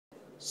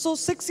So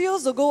 6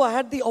 years ago, I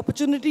had the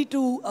opportunity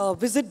to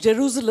visit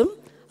Jerusalem.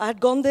 I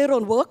had gone there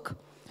on work,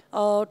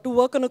 to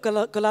work on a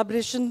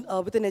collaboration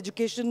with an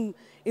education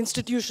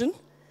institution.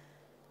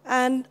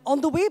 And on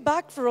the way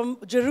back from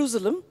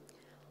Jerusalem,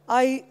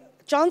 I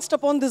chanced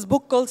upon this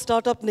book called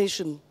Startup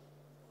Nation.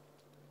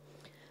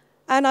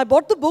 And I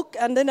bought the book,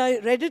 and then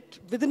I read it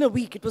within a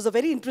week. It was a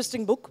very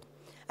interesting book.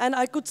 And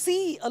I could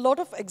see a lot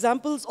of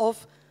examples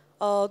of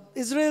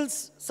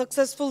Israel's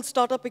successful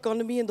startup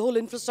economy and the whole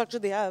infrastructure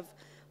they have,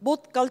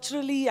 both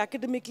culturally,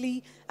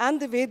 academically, and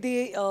the way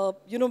they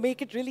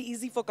make it really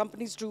easy for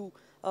companies to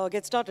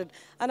get started.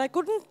 And I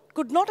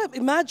could not have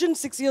imagined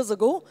 6 years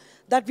ago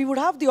that we would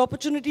have the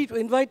opportunity to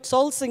invite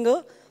Saul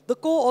Singer, the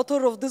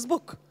co-author of this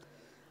book.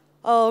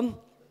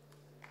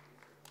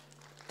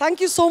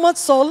 Thank you so much,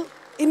 Saul.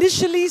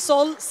 Initially,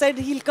 Saul said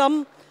he'll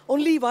come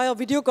only via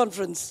video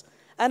conference.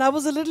 And I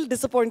was a little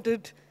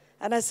disappointed.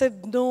 And I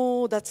said,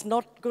 no, that's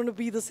not going to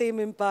be the same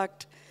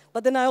impact.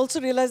 But then I also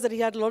realized that he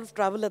had a lot of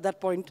travel at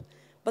that point.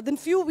 But then a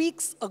few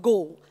weeks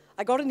ago,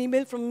 I got an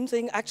email from him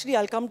saying, actually,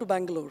 I'll come to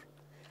Bangalore.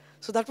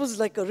 So that was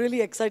like a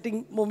really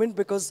exciting moment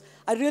because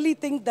I really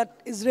think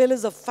that Israel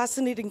is a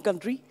fascinating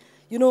country.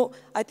 You know,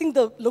 I think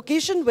the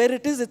location where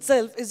it is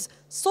itself is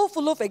so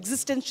full of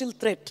existential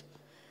threat.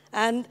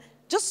 And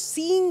just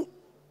seeing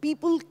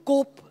people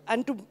cope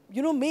and to,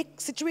 make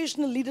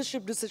situational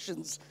leadership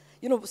decisions,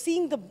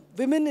 seeing the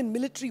women in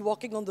military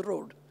walking on the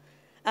road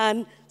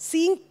and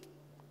seeing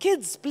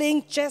kids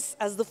playing chess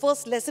as the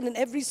first lesson in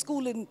every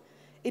school in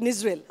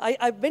Israel.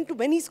 I went to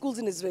many schools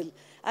in Israel,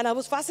 and I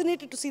was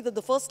fascinated to see that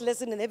the first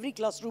lesson in every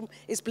classroom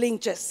is playing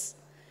chess.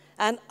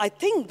 And I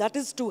think that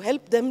is to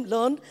help them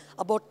learn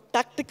about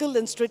tactical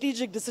and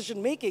strategic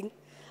decision-making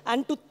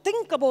and to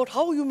think about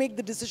how you make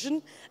the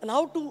decision and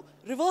how to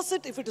reverse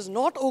it if it is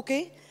not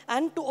okay,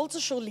 and to also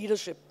show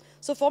leadership.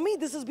 So for me,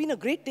 this has been a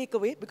great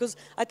takeaway because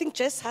I think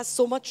chess has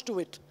so much to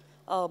it,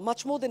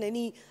 much more than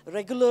any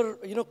regular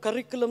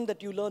curriculum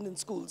that you learn in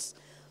schools.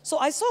 So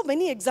I saw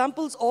many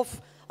examples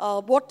of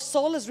what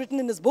Saul has written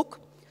in his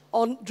book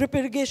on drip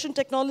irrigation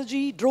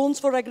technology, drones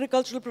for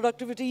agricultural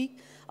productivity,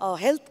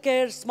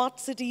 healthcare, smart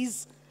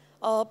cities.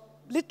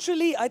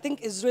 Literally, I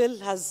think Israel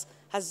has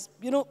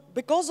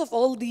because of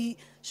all the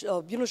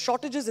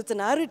shortages, it's an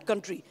arid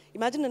country.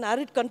 Imagine an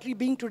arid country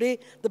being today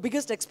the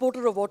biggest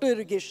exporter of water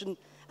irrigation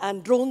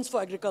and drones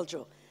for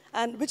agriculture.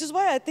 And which is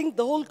why I think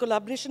the whole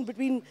collaboration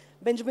between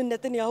Benjamin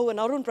Netanyahu and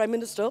our own Prime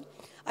Minister,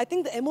 I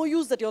think the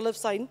MOUs that you all have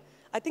signed,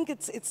 I think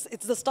it's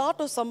the start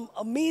of some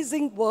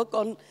amazing work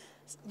on,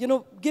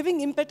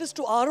 giving impetus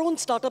to our own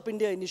Startup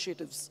India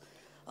initiatives.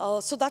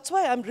 So that's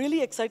why I'm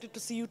really excited to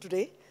see you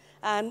today.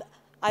 And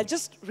I'll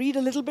just read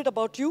a little bit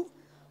about you.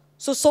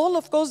 So Saul,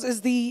 of course,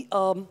 is the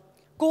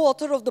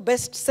co-author of the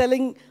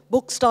best-selling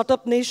book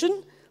Startup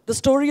Nation, The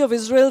Story of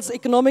Israel's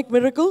Economic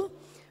Miracle,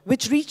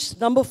 which reached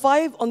number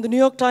 5 on the New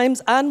York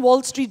Times and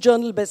Wall Street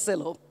Journal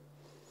bestseller.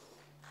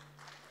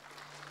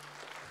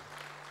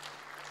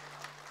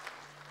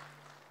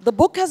 The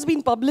book has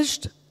been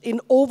published in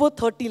over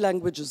 30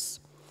 languages.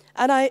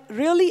 And I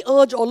really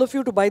urge all of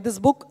you to buy this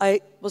book.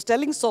 I was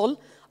telling Saul,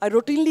 I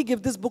routinely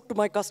give this book to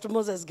my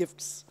customers as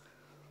gifts.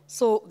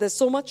 So there's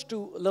so much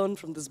to learn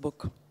from this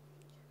book.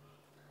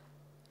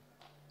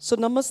 So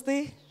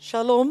namaste,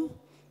 shalom.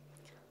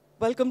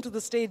 Welcome to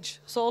the stage,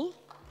 Saul.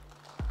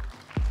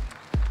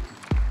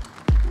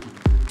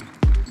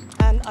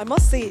 And I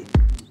must say,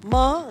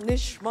 ma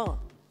nishma.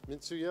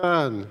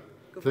 Mitsuyan.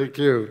 Thank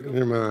you,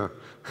 Nirma.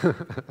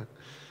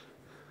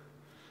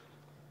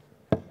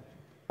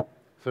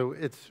 So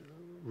it's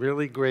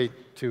really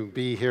great to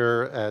be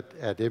here at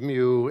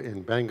IIMBUE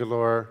in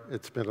Bangalore.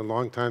 It's been a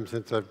long time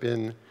since I've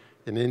been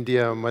in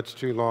India, much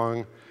too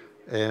long.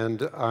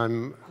 And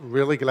I'm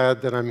really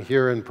glad that I'm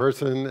here in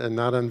person and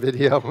not on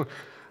video.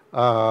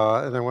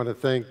 And I want to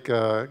thank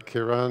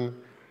Kiran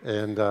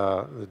and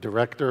the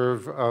director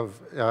of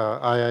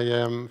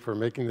IIM for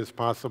making this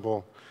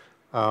possible.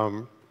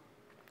 And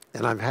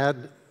I've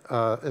had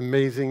an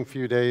amazing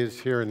few days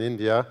here in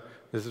India.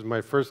 This is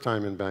my first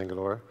time in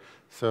Bangalore.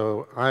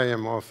 So I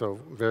am also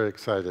very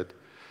excited.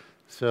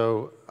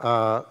 So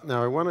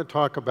now I want to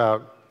talk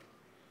about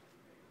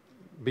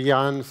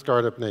beyond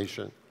Startup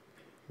Nation,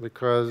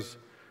 because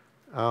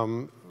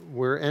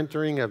we're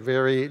entering a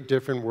very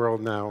different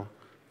world now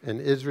in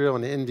Israel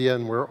and India,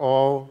 and we're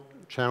all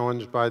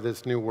challenged by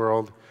this new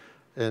world.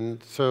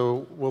 And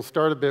so we'll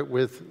start a bit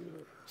with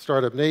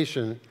Startup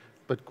Nation,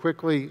 but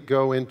quickly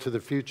go into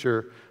the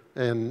future.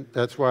 And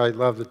that's why I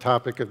love the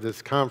topic of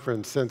this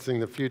conference,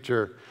 Sensing the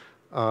Future,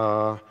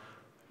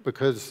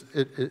 because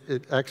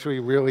it actually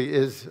really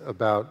is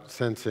about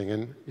sensing,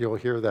 and you'll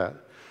hear that.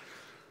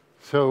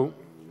 So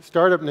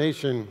Startup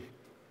Nation,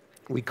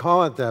 we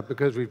call it that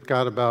because we've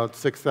got about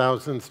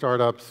 6,000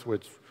 startups,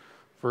 which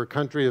for a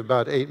country of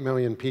about 8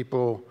 million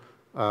people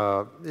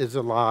is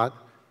a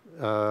lot.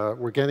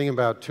 We're getting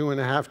about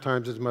 2.5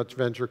 times as much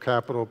venture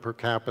capital per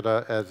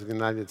capita as the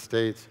United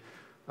States,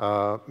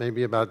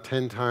 maybe about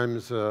 10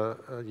 times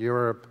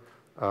Europe,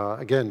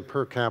 again,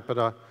 per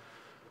capita.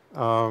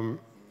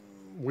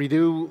 We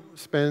do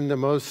spend the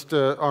most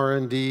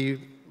R&D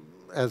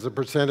as a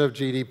percent of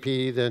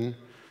GDP than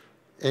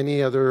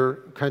any other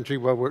country.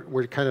 Well,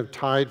 we're kind of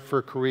tied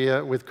for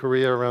Korea, with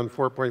Korea around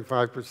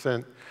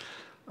 4.5%.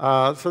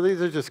 So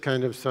these are just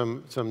kind of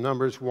some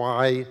numbers,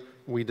 why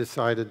we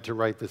decided to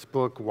write this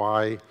book,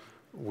 why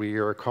we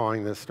are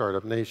calling this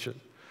Startup Nation.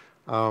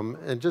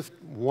 And just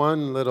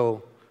one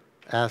little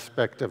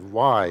aspect of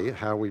why,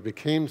 how we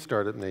became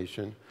Startup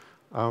Nation,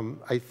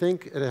 I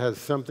think it has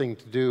something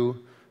to do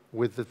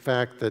with the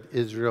fact that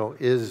Israel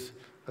is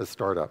a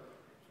startup.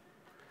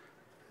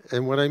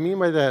 And what I mean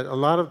by that, a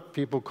lot of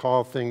people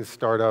call things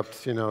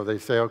startups, you know, they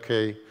say,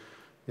 okay,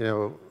 you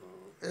know,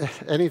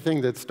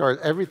 everything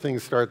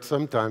starts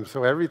sometime,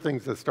 so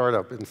everything's a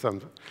startup in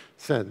some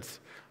sense.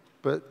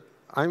 But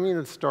I mean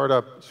a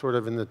startup sort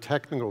of in the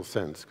technical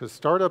sense, because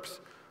startups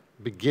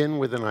begin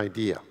with an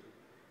idea.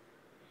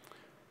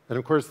 And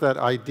of course, that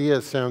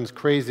idea sounds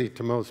crazy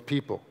to most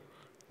people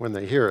when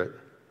they hear it.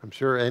 I'm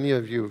sure any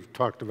of you have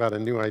talked about a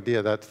new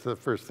idea, that's the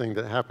first thing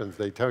that happens.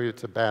 They tell you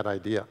it's a bad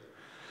idea.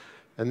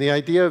 And the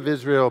idea of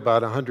Israel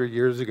about 100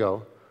 years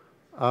ago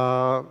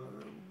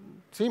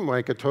seemed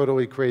like a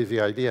totally crazy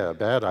idea, a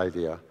bad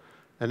idea.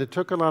 And it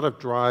took a lot of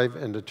drive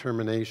and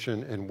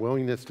determination and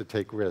willingness to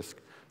take risk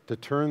to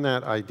turn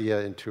that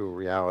idea into a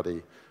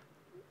reality.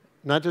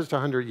 Not just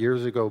 100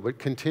 years ago, but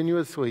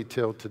continuously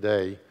till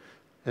today.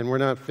 And we're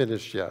not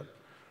finished yet.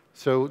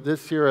 So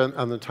this here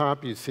on the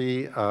top, you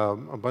see a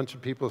bunch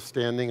of people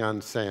standing on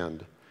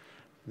sand.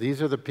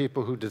 These are the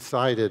people who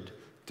decided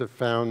to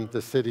found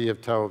the city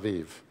of Tel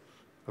Aviv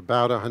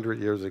about 100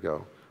 years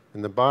ago.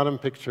 In the bottom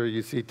picture,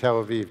 you see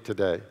Tel Aviv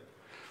today.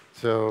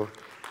 So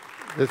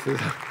this is,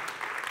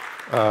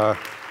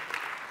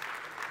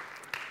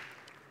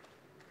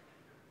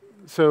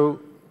 so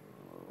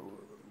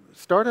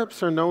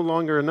startups are no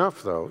longer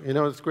enough, though. You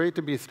know, it's great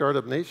to be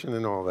Startup Nation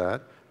and all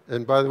that.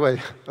 And by the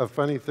way, a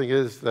funny thing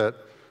is that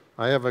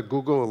I have a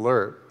Google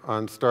alert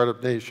on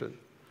Startup Nation.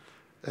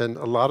 And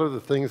a lot of the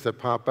things that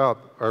pop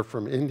up are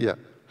from India,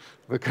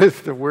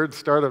 because the word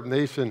Startup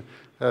Nation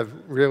have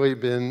really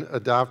been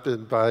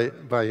adopted by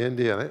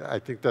India. I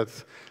think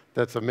that's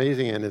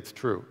amazing, and it's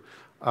true.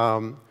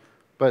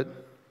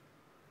 But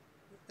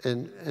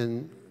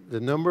in the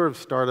number of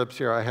startups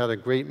here, I had a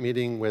great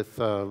meeting with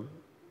the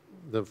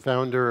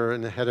founder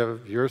and the head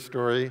of Your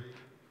Story,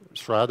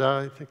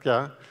 Shraddha, I think,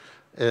 yeah.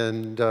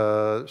 And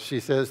she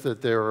says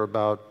that there are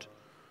about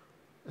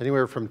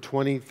anywhere from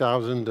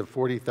 20,000 to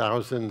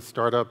 40,000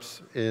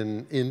 startups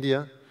in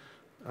India.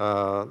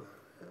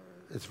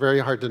 It's very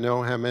hard to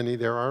know how many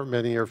there are.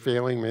 Many are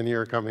failing, many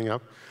are coming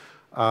up.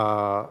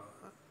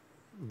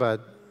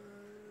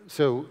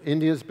 So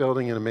India's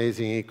building an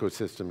amazing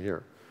ecosystem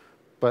here.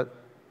 But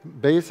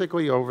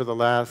basically over the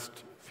last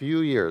few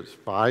years,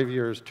 5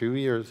 years, 2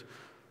 years,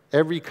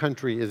 every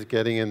country is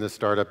getting in the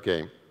startup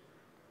game.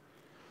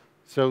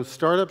 So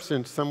startups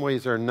in some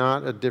ways are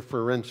not a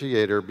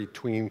differentiator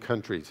between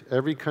countries.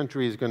 Every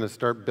country is going to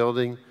start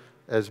building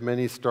as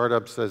many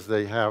startups as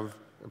they have,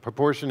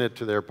 proportionate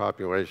to their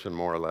population,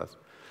 more or less.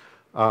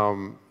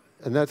 And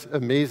that's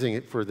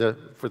amazing for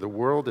the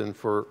world and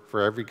for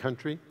every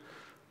country.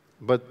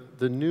 But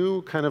the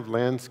new kind of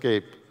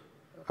landscape,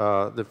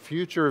 the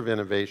future of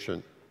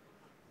innovation,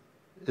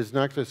 is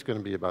not just going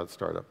to be about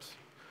startups.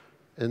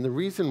 And the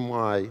reason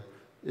why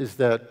is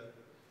that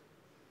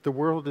the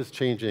world is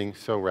changing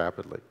so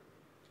rapidly.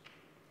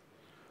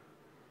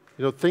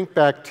 You know, think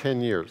back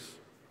 10 years.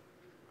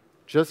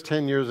 Just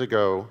 10 years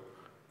ago,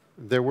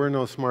 there were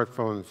no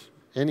smartphones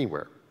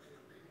anywhere.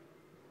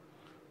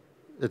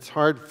 It's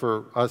hard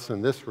for us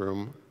in this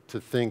room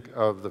to think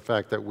of the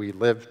fact that we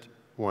lived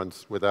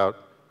once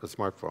without a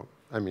smartphone.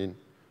 I mean,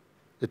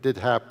 it did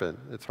happen.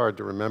 It's hard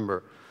to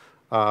remember.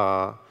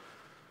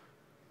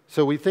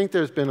 So we think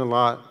there's been a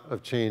lot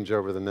of change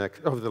over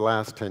the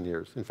last 10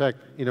 years. In fact,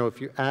 you know,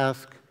 if you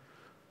ask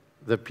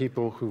the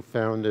people who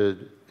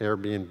founded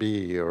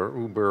Airbnb or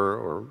Uber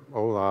or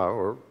Ola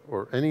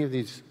or any of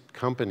these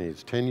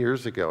companies 10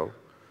 years ago,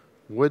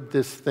 would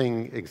this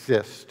thing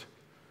exist?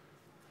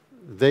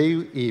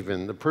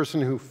 The person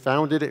who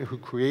founded it, who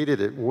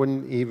created it,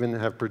 wouldn't even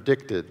have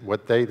predicted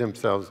what they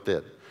themselves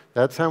did.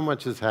 That's how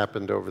much has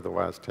happened over the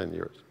last 10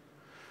 years.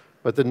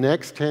 But the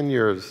next 10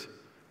 years,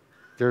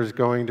 there's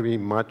going to be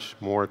much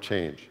more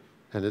change.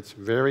 And it's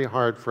very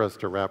hard for us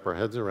to wrap our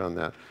heads around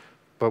that.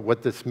 But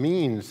what this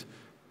means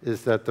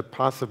is that the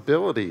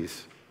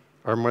possibilities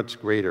are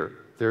much greater.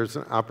 There's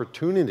an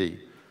opportunity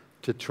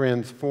to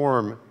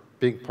transform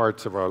big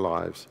parts of our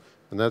lives.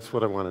 And that's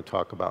what I want to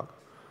talk about.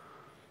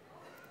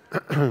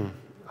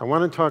 I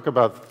want to talk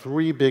about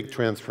 3 big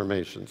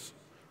transformations.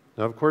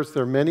 Now, of course,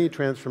 there are many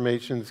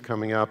transformations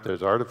coming up.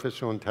 There's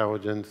artificial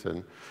intelligence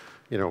and,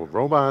 you know,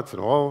 robots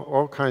and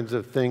all kinds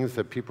of things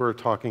that people are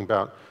talking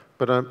about.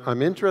 But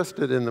I'm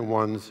interested in the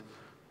ones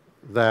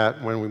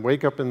that when we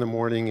wake up in the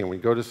morning and we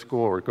go to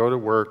school or go to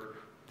work,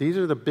 these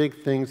are the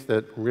big things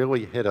that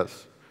really hit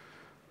us.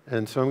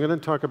 And so I'm going to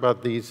talk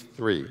about these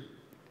 3.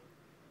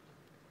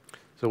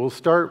 So we'll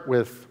start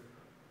with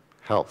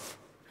health.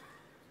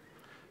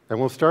 And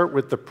we'll start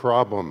with the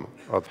problem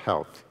of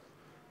health.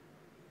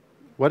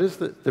 What is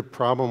the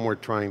problem we're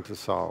trying to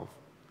solve?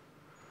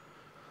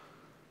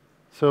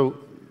 So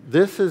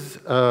this is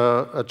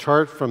a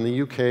chart from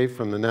the UK,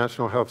 from the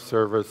National Health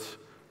Service,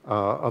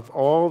 of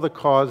all the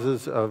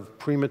causes of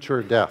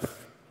premature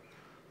death.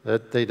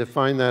 That they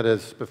define that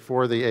as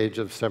before the age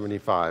of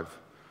 75.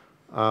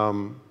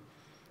 From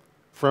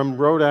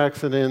road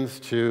accidents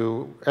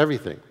to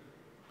everything.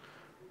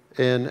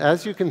 And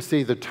as you can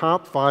see, the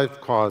top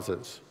 5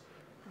 causes,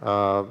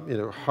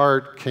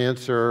 heart,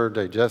 cancer,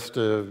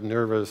 digestive,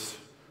 nervous,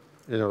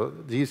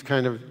 these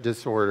kind of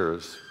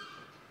disorders,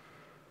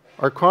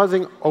 are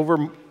causing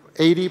over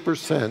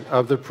 80%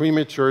 of the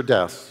premature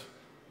deaths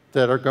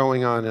that are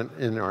going on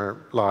in our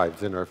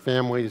lives, in our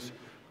families.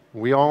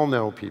 We all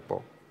know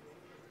people.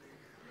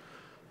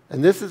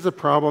 And this is the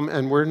problem,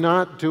 and we're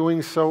not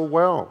doing so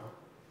well.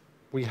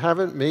 We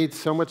haven't made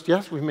so much.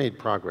 Yes, we've made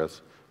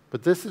progress,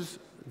 but this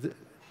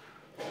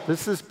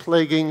is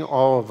plaguing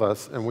all of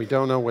us, and we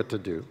don't know what to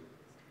do.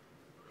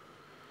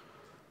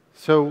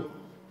 So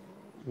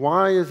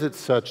why is it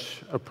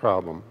such a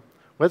problem?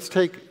 Let's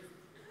take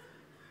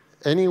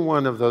any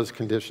one of those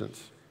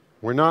conditions.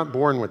 We're not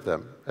born with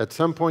them. At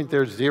some point,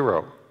 there's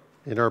 0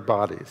 in our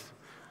bodies,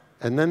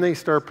 and then they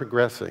start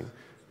progressing,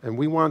 and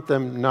we want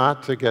them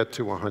not to get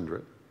to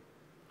 100.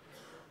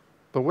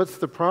 But what's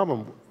the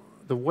problem?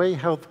 The way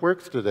health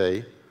works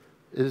today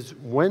is,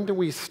 when do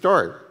we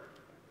start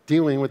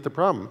dealing with the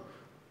problem?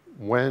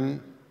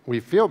 When we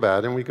feel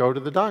bad and we go to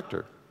the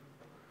doctor.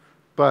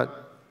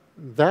 But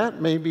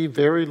that may be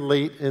very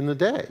late in the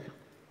day.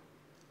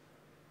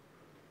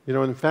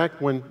 In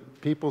fact, when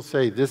people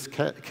say this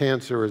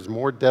cancer is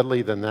more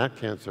deadly than that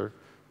cancer,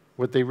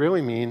 what they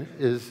really mean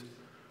is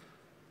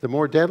the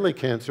more deadly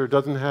cancer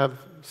doesn't have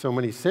so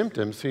many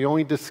symptoms, so you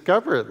only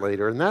discover it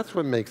later, and that's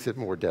what makes it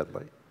more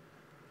deadly.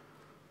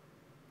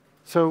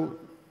 So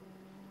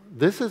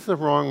this is the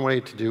wrong way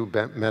to do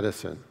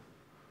medicine.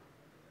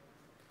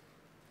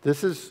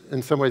 This is,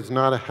 in some ways,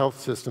 not a health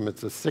system,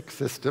 it's a sick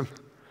system.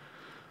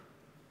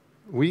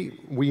 We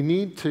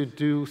need to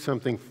do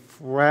something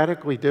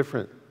radically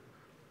different.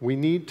 We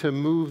need to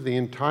move the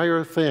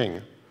entire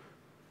thing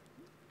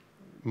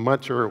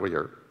much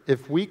earlier.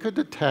 If we could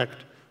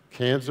detect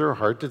cancer,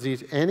 heart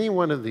disease, any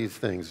one of these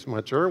things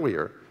much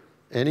earlier,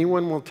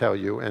 anyone will tell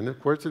you, and of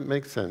course it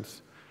makes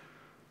sense,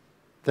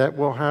 that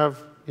we'll have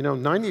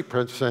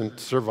 90%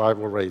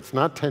 survival rates,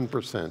 not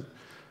 10%.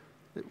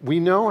 We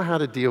know how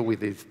to deal with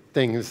these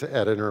things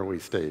at an early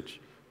stage,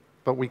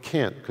 but we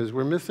can't because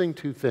we're missing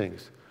 2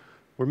 things.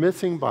 We're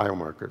missing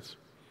biomarkers.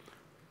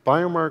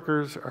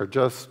 Biomarkers are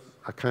just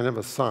a kind of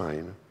a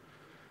sign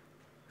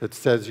that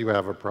says you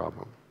have a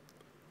problem.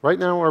 Right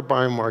now, our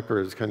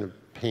biomarker is kind of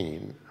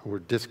pain or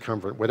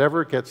discomfort.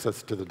 Whatever gets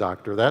us to the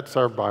doctor, that's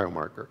our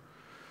biomarker.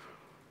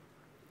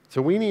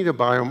 So we need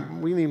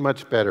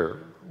much better.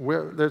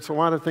 There's a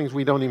lot of things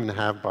we don't even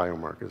have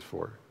biomarkers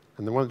for,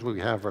 and the ones we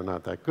have are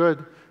not that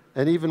good.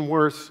 And even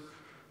worse,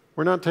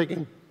 we're not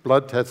taking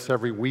blood tests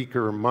every week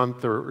or a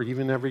month or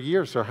even every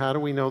year, so how do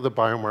we know the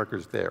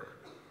biomarker's there?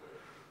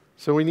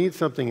 So we need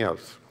something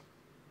else.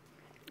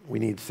 We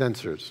need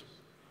sensors.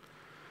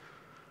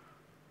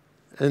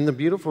 And the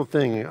beautiful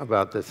thing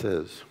about this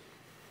is,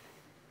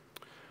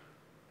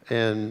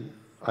 and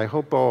I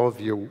hope all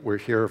of you were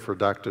here for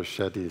Dr.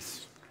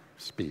 Shetty's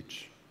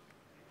speech.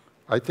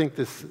 I think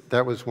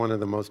that was one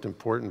of the most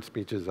important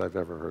speeches I've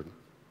ever heard.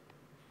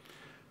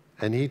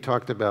 And he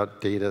talked about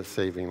data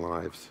saving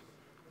lives.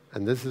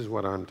 And this is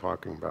what I'm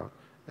talking about.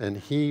 And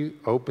he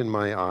opened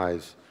my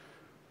eyes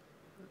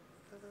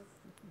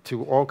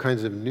to all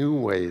kinds of new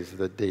ways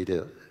that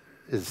data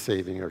is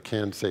saving or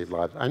can save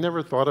lives. I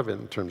never thought of it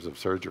in terms of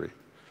surgery,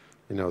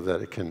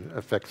 that it can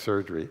affect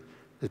surgery.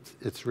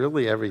 It's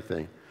really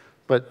everything.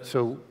 But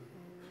so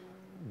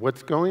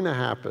what's going to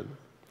happen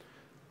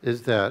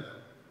is that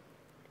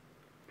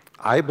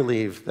I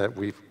believe that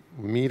we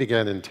meet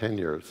again in 10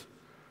 years,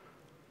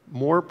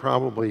 more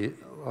probably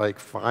like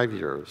 5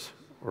 years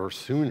or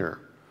sooner.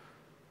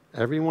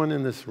 Everyone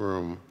in this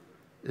room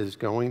is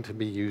going to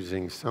be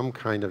using some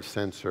kind of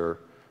sensor,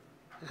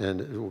 and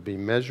it will be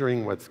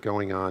measuring what's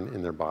going on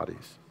in their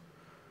bodies.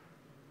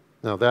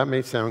 Now, that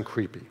may sound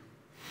creepy,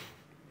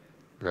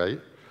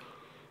 right?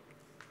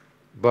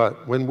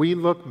 But when we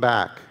look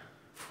back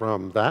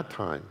from that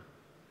time,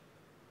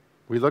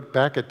 we look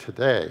back at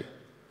today,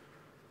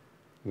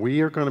 we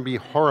are going to be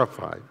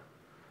horrified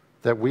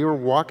that we were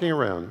walking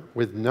around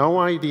with no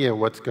idea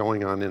what's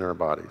going on in our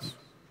bodies.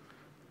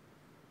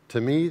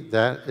 To me,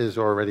 that is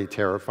already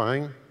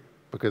terrifying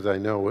because I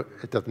know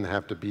it doesn't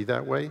have to be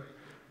that way.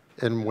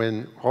 And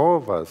when all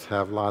of us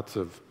have lots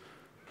of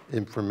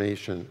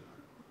information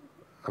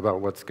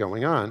about what's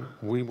going on,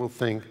 we will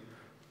think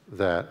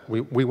that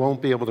we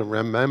won't be able to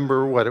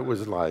remember what it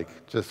was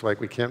like, just like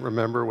we can't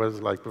remember what it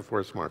was like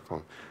before a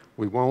smartphone.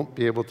 We won't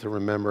be able to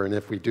remember, and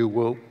if we do,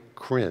 we'll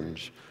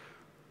cringe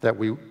that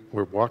we're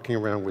walking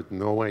around with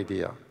no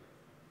idea.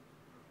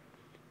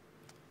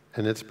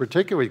 And it's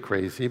particularly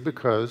crazy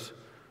because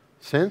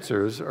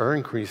sensors are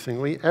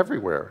increasingly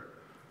everywhere.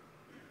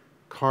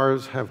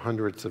 Cars have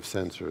hundreds of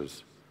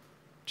sensors.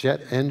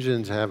 Jet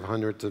engines have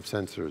hundreds of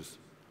sensors.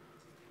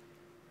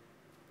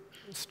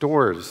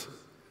 Stores,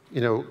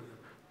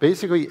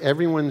 basically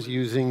everyone's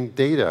using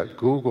data.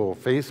 Google,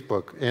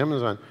 Facebook,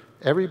 Amazon,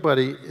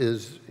 everybody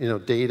is,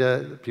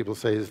 data, people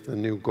say is the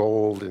new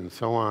gold and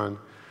so on.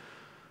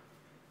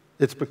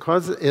 It's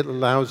because it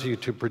allows you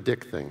to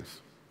predict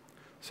things.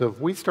 So if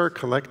we start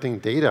collecting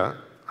data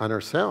on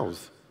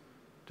ourselves,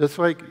 just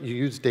like you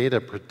use data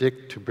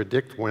to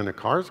predict when a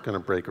car is going to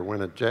break or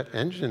when a jet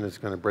engine is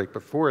going to break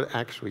before it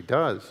actually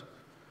does,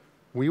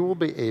 we will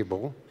be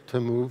able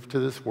to move to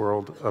this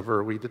world of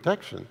early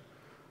detection.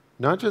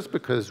 Not just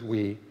because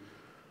we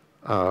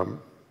are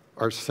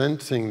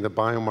sensing the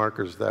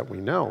biomarkers that we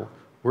know,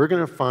 we're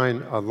going to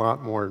find a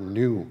lot more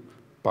new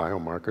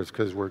biomarkers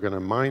because we're going to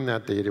mine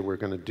that data, we're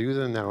going to do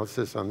the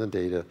analysis on the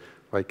data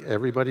like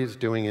everybody's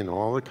doing in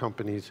all the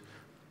companies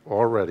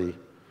already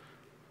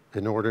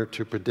in order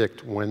to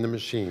predict when the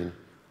machine,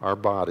 our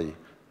body,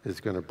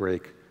 is going to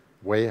break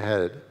way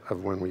ahead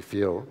of when we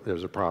feel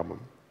there's a problem.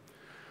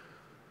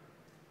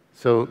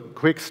 So,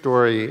 quick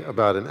story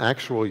about an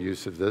actual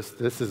use of this.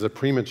 This is a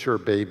premature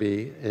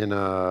baby in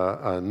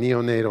a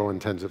neonatal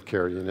intensive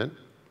care unit.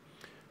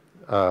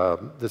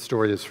 The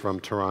story is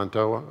from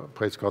Toronto, a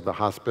place called the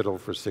Hospital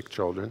for Sick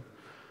Children.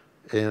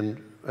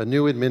 And a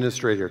new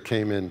administrator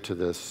came into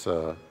this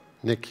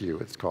NICU,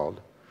 it's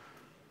called.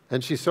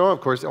 And she saw,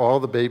 of course,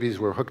 all the babies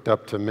were hooked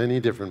up to many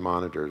different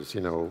monitors,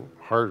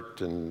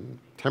 heart and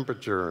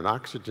temperature and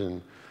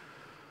oxygen.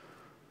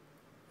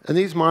 And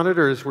these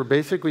monitors were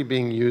basically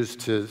being used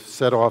to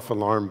set off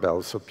alarm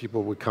bells so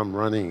people would come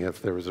running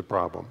if there was a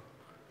problem.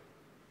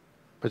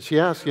 But she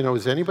asked,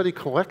 is anybody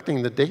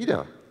collecting the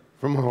data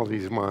from all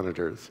these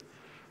monitors?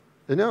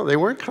 And no, they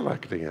weren't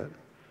collecting it.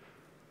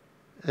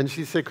 And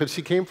she said, because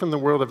she came from the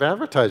world of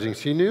advertising,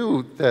 she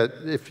knew that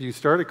if you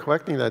started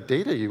collecting that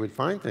data, you would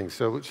find things.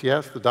 So she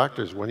asked the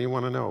doctors, what do you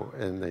want to know?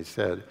 And they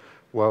said,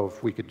 well,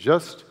 if we could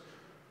just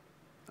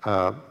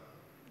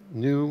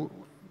knew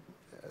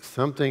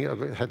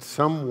something, had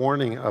some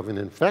warning of an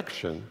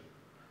infection,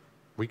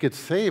 we could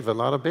save a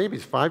lot of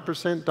babies.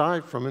 5%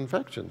 die from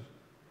infection.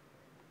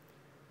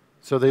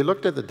 So they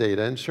looked at the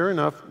data, and sure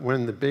enough,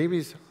 when the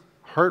baby's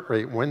heart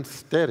rate went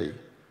steady,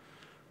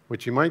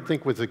 which you might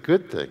think was a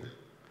good thing,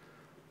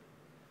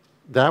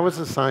 that was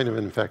a sign of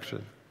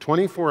infection,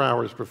 24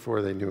 hours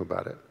before they knew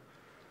about it.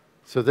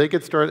 So they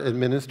could start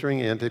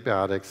administering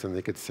antibiotics and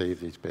they could save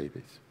these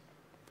babies.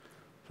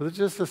 So it's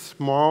just a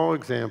small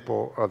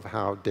example of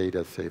how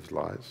data saves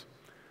lives.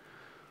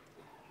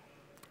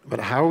 But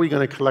how are we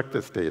going to collect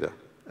this data?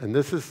 And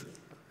this is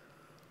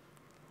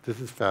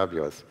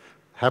fabulous.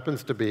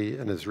 Happens to be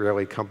an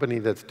Israeli company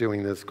that's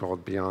doing this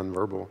called Beyond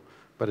Verbal.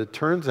 But it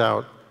turns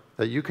out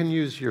that you can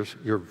use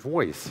your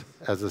voice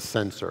as a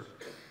sensor.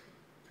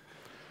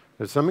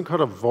 There's something called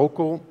a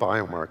vocal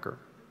biomarker.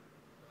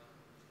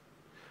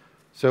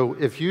 So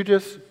if you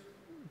just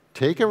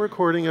take a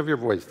recording of your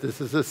voice,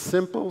 this is a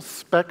simple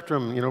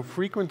spectrum,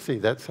 frequency.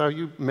 That's how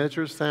you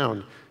measure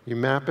sound. You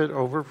map it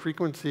over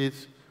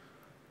frequencies.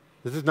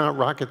 This is not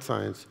rocket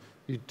science.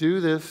 You do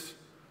this,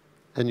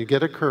 and you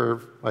get a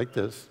curve like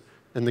this,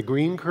 and the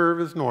green curve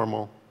is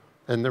normal,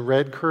 and the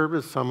red curve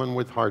is someone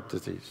with heart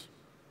disease.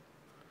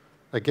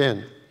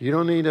 Again, you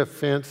don't need a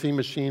fancy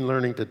machine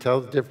learning to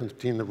tell the difference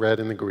between the red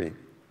and the green.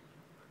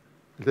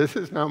 This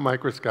is not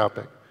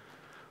microscopic.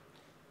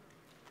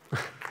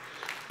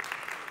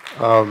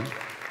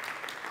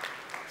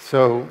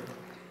 So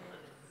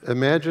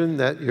imagine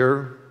that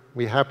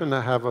we happen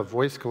to have a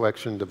voice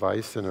collection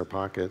device in our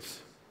pockets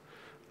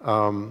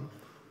called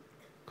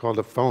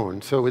a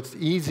phone. So it's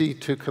easy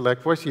to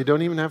collect voice. You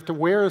don't even have to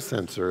wear a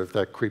sensor if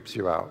that creeps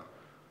you out.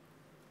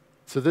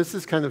 So this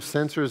is kind of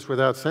sensors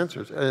without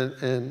sensors.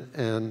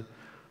 And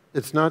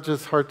it's not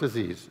just heart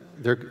disease.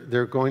 There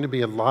are going to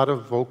be a lot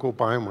of vocal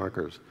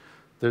biomarkers.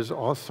 There's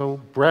also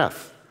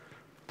breath.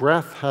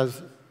 Breath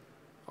has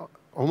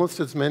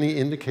almost as many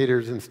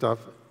indicators and stuff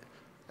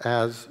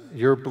as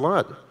your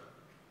blood.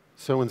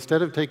 So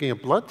instead of taking a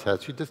blood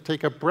test, you just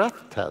take a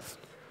breath test.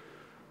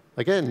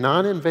 Again,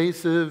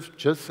 non-invasive,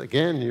 just,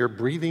 again, you're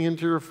breathing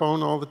into your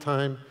phone all the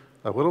time.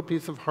 A little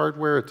piece of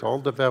hardware, it's all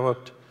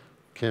developed,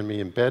 can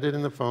be embedded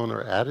in the phone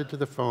or added to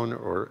the phone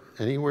or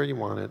anywhere you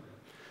want it.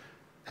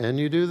 And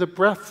you do the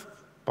breath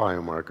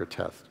biomarker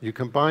test. You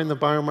combine the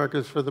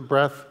biomarkers for the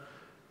breath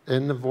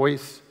and the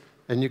voice,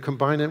 and you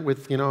combine it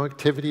with,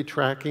 activity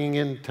tracking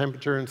and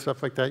temperature and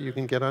stuff like that you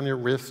can get on your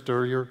wrist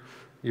or your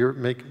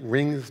make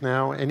rings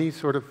now, any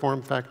sort of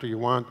form factor you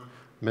want,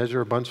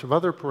 measure a bunch of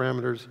other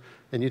parameters,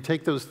 and you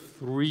take those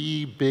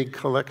 3 big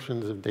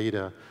collections of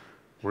data,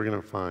 we're going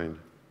to find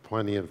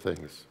plenty of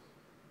things.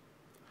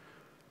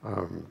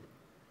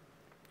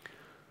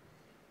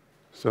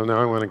 So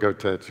now I want to go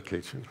to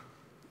education.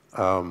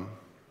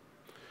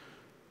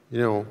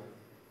 We're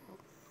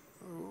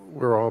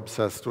all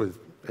obsessed with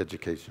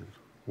education.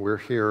 We're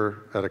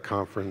here at a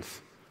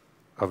conference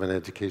of an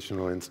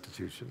educational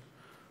institution.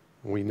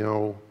 We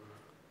know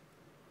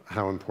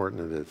how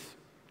important it is.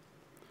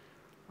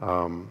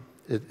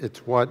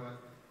 It's what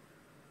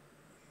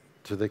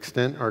to the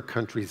extent our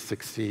countries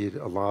succeed,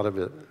 a lot of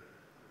it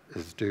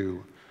is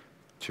due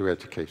to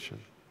education.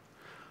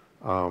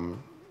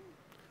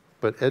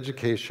 But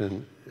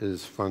education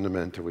is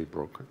fundamentally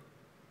broken.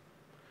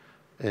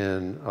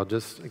 And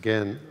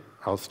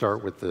I'll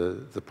start with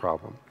the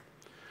problem.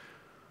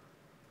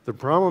 The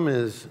problem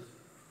is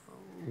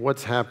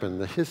what's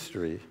happened, the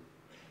history.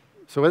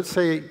 So let's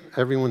say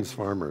everyone's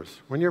farmers.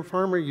 When you're a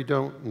farmer, you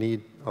don't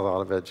need a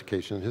lot of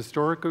education.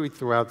 Historically,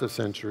 throughout the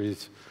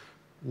centuries,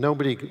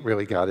 nobody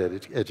really got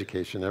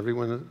education.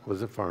 Everyone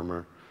was a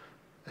farmer,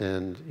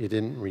 and you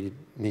didn't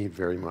need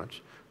very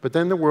much. But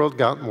then the world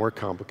got more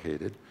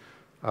complicated.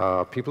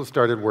 People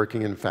started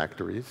working in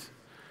factories,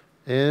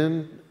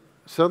 and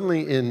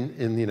suddenly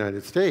in the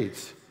United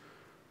States,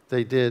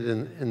 they did,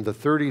 in the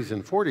 30s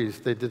and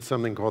 40s, they did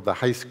something called the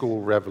high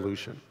school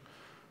revolution.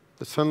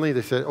 Suddenly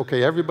they said,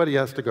 okay, everybody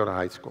has to go to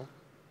high school.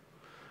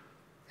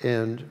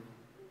 And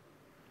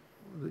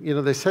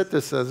they set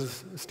this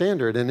as a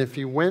standard, and if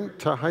you went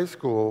to high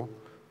school,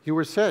 you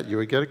were set. You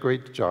would get a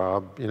great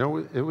job.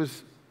 It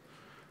was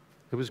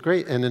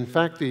great. And in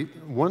fact, the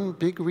one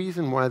big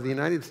reason why the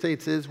United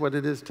States is what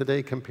it is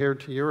today compared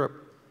to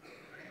Europe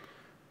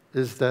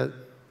is that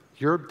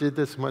Europe did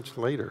this much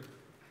later.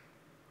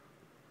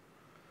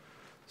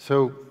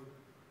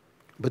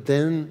 But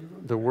then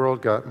the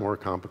world got more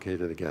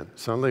complicated again.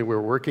 Suddenly we're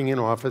working in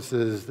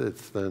offices,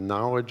 it's the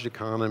knowledge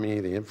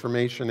economy, the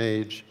information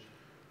age,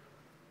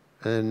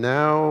 and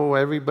now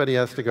everybody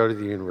has to go to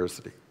the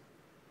university.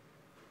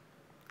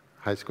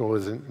 High school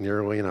isn't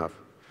nearly enough.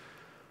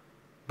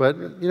 But,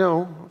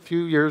 a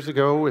few years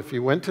ago, if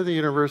you went to the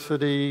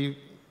university,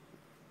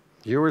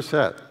 you were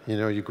set.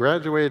 You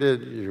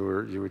graduated,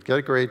 you would get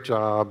a great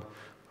job,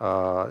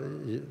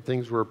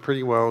 things were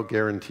pretty well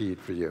guaranteed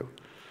for you.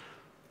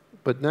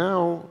 But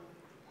now,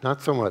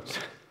 not so much.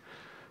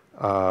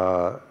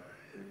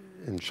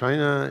 In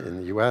China, in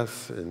the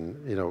US,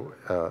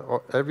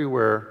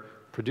 everywhere,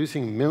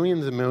 producing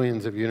millions and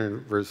millions of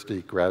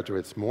university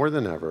graduates more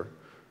than ever,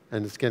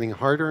 and it's getting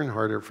harder and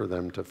harder for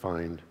them to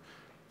find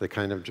the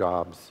kind of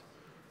jobs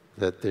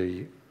that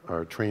they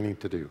are training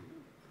to do.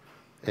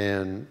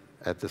 And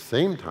at the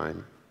same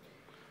time,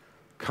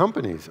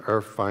 companies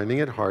are finding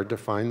it hard to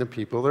find the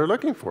people they're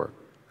looking for.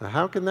 Now,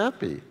 how can that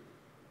be?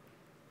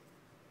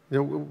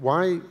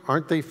 Why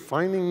aren't they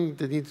finding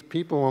these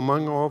people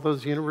among all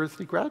those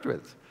university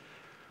graduates?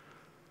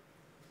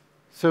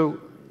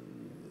 So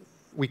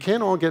we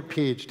can't all get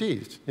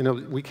PhDs.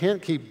 We can't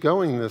keep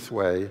going this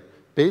way.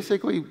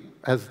 Basically,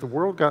 as the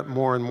world got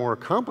more and more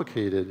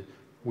complicated,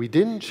 we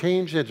didn't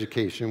change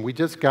education, we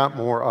just got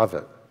more of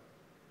it.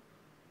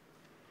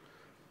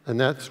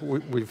 And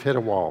we've hit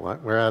a wall.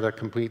 We're at a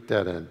complete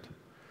dead end.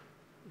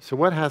 So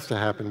what has to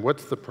happen?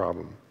 What's the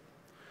problem?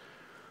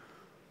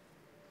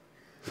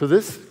 So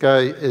this guy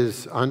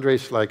is André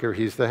Schleicher.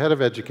 He's the head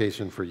of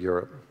education for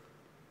Europe.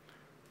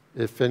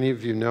 If any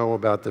of you know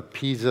about the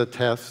PISA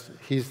tests,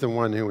 he's the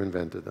one who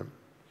invented them.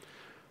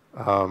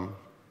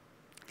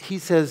 He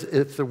says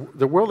if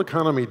the world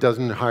economy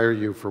doesn't hire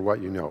you for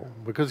what you know,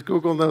 because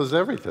Google knows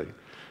everything.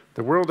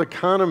 The world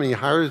economy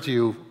hires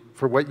you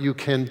for what you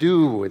can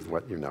do with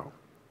what you know.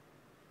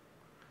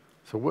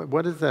 So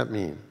what does that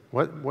mean?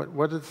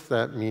 What does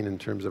that mean in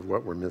terms of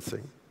what we're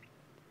missing?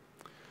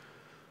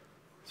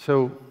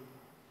 So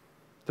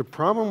the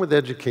problem with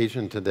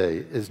education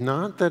today is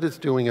not that it's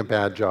doing a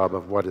bad job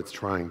of what it's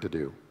trying to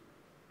do.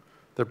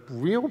 The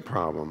real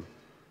problem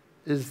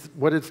is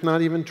what it's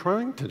not even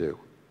trying to do.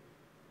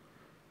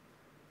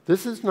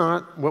 This is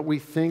not what we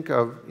think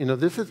of,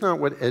 this is not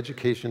what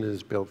education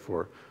is built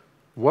for.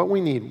 What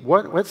we need,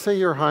 let's say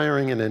you're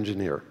hiring an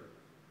engineer.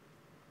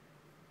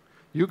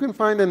 You can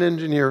find an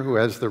engineer who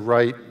has the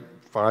right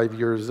 5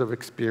 years of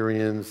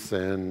experience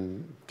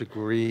and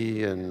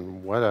degree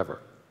and whatever.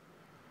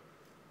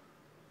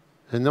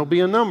 And there'll be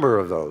a number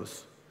of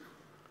those.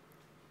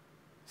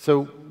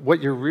 So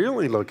what you're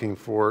really looking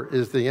for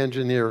is the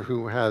engineer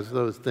who has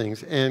those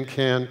things and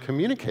can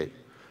communicate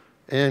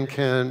and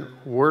can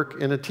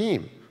work in a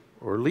team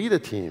or lead a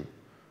team,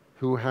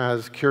 who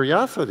has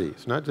curiosity.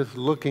 It's not just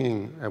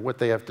looking at what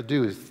they have to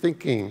do, is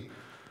thinking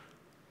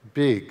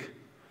big.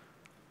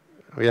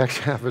 We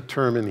actually have a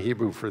term in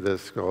Hebrew for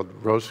this called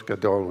rosh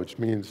gadol, which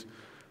means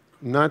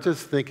not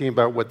just thinking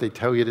about what they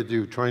tell you to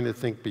do, trying to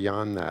think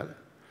beyond that.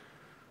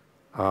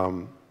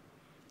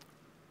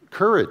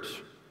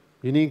 Courage.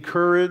 You need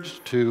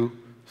courage to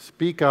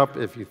speak up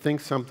if you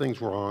think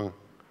something's wrong.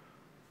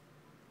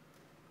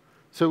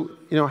 So,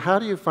 how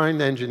do you find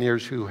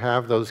engineers who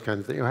have those kinds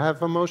of things, who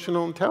have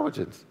emotional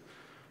intelligence,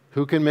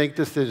 who can make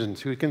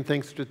decisions, who can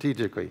think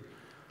strategically?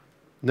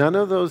 None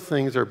of those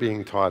things are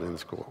being taught in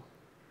school.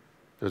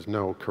 There's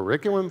no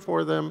curriculum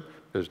for them.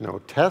 There's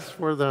no tests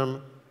for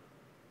them.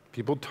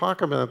 People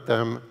talk about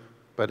them,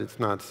 but it's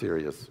not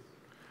serious.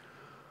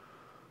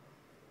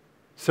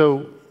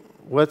 So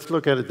let's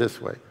look at it this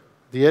way.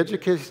 The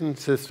education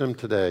system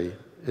today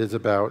is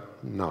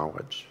about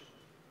knowledge.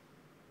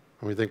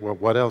 And we think, well,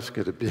 what else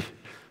could it be?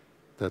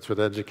 That's what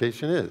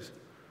education is.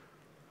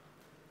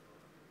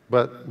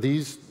 But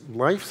these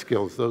life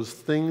skills, those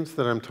things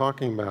that I'm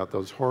talking about,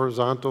 those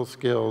horizontal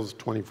skills,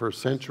 21st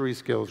century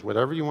skills,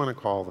 whatever you want to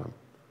call them,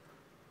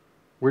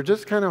 we're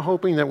just kind of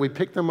hoping that we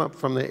pick them up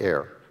from the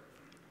air.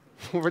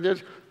 We're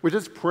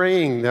just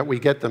praying that we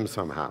get them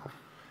somehow.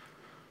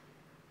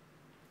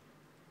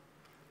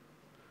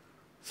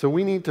 So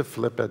we need to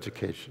flip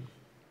education.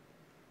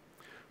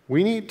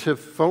 We need to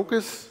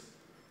focus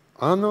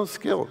on those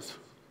skills.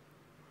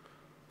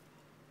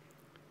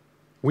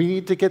 We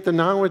need to get the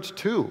knowledge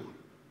too.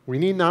 We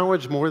need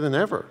knowledge more than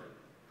ever.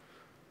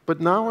 But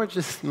knowledge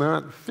is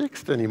not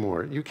fixed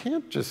anymore. You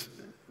can't just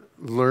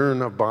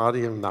learn a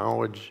body of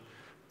knowledge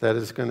that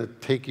is going to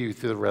take you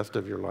through the rest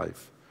of your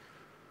life.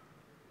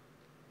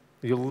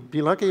 You'll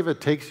be lucky if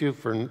it takes you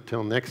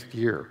until next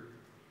year.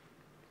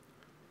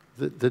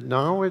 The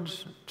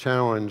knowledge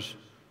challenge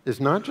is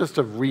not just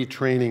of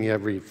retraining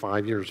every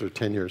 5 years or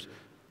 10 years.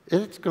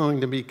 It's going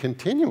to be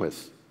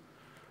continuous.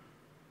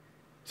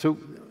 So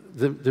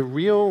the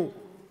real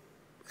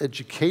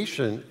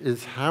education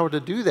is how to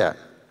do that,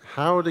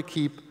 how to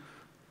keep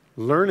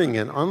learning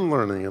and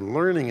unlearning and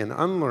learning and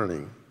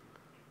unlearning.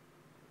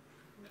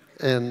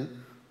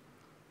 And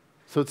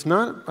so it's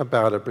not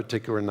about a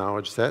particular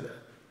knowledge set,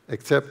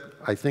 except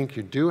I think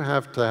you do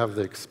have to have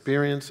the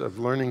experience of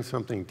learning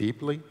something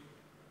deeply.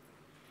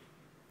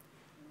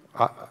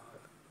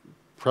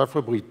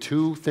 Preferably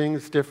two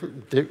things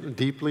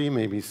deeply,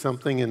 maybe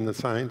something in the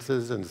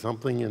sciences and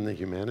something in the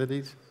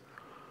humanities.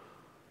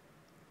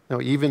 Now,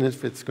 even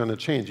if it's going to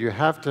change, you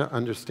have to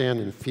understand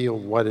and feel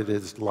what it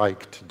is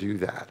like to do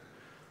that.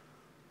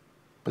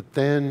 But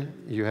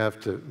then you have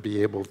to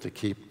be able to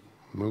keep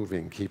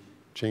moving, keep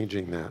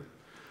changing that.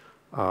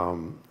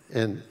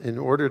 And in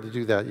order to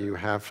do that, you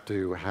have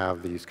to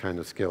have these kind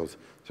of skills.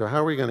 So how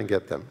are we going to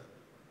get them?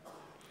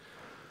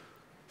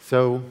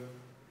 So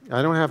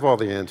I don't have all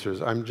the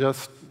answers. I'm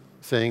just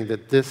saying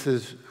that this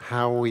is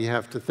how we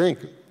have to think.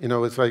 You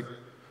know, it's like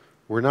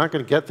we're not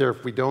going to get there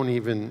if we don't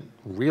even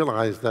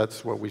realize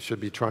that's what we should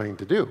be trying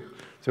to do.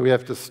 So we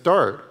have to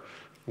start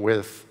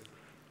with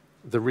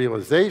the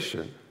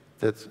realization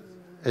that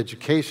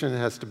education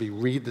has to be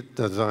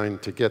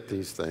redesigned to get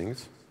these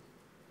things,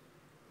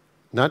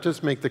 not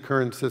just make the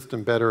current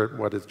system better at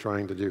what it's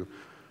trying to do.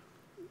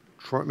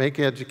 Make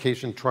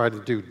education try to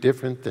do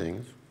different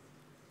things.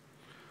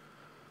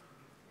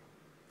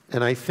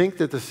 And I think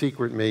that the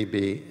secret may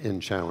be in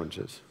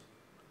challenges.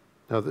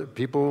 Now,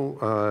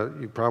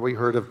 you probably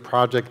heard of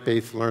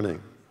project-based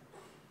learning,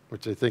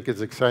 which I think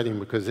is exciting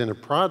because in a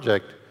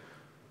project,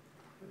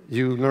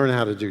 you learn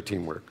how to do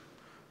teamwork.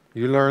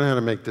 You learn how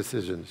to make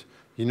decisions.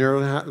 You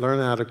learn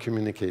how to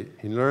communicate.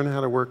 You learn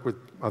how to work with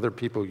other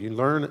people. You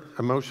learn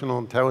emotional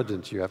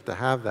intelligence. You have to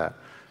have that.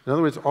 In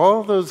other words,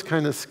 all those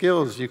kind of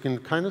skills you can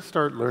kind of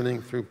start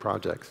learning through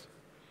projects.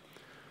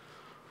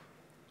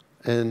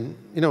 And,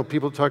 you know,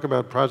 people talk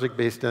about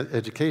project-based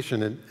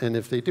education, and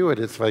if they do it,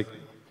 it's like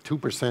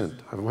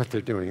 2% of what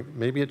they're doing.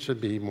 Maybe it should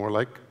be more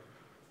like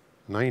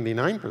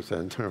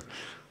 99%.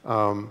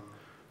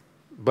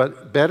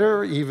 But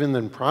better even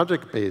than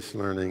project-based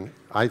learning,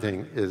 I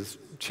think, is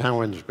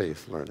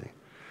challenge-based learning.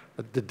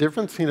 The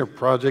difference between a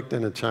project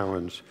and a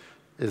challenge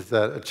is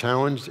that a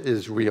challenge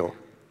is real.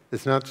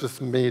 It's not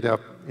just made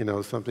up, you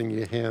know, something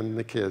you hand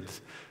the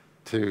kids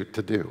to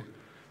do.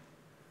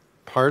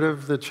 Part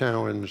of the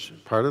challenge,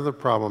 part of the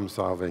problem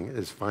solving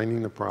is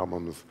finding the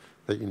problems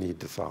that you need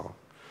to solve.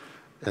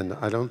 And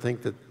I don't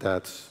think that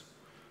that's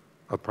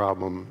a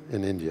problem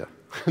in India,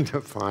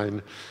 to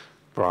find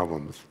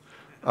problems.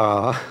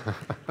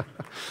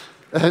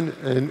 And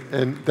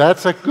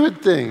that's a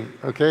good thing,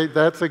 okay?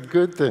 That's a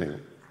good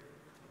thing.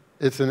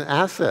 It's an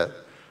asset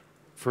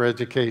for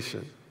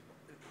education.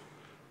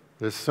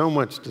 There's so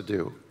much to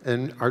do.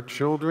 And our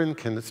children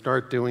can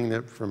start doing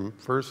that from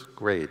first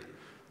grade.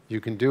 You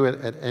can do it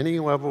at any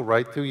level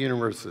right through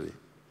university.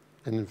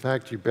 And in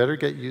fact, you better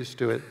get used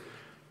to it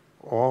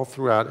all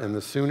throughout. And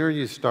the sooner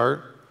you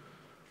start,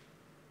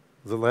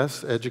 the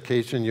less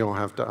education you'll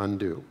have to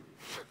undo.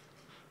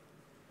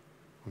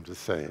 I'm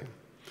just saying.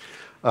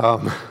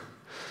 So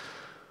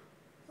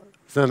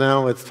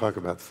now let's talk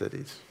about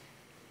cities.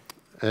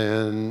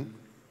 And,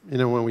 you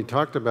know, when we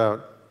talked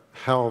about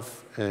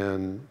health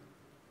and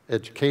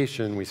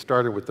education, we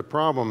started with the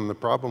problem. The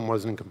problem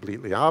wasn't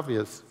completely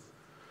obvious.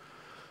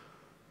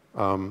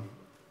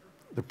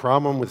 The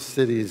problem with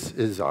cities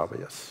is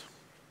obvious.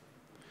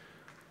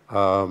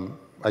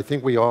 I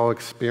think we all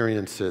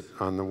experience it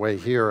on the way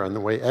here, on the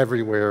way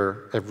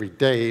everywhere, every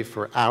day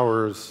for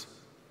hours.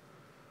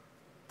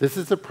 This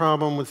is the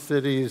problem with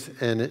cities,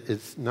 and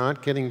it's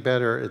not getting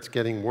better, it's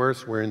getting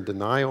worse. We're in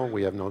denial,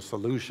 we have no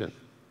solution.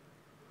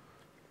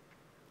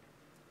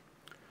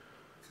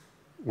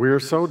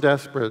 We're so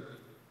desperate,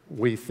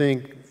 we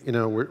think, you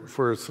know,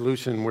 for a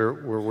solution,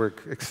 we're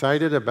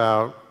excited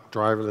about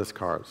driverless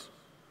cars.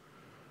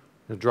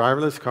 The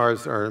driverless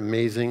cars are an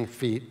amazing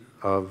feat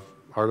of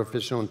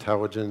artificial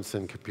intelligence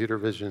and computer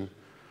vision.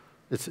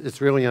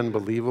 It's really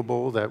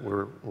unbelievable that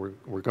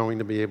we're going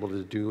to be able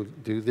to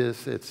do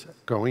this. It's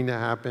going to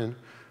happen.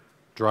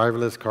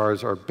 Driverless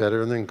cars are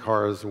better than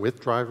cars with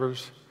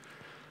drivers.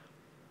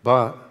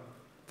 but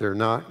they're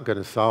not going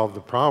to solve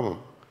the problem.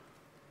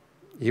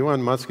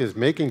 Elon Musk is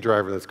making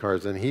driverless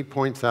cars, and he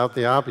points out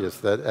the obvious,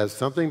 that as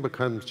something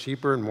becomes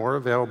cheaper and more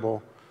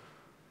available,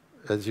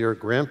 as your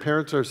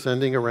grandparents are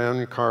sending around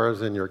your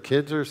cars and your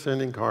kids are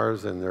sending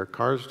cars and their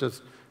cars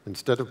just,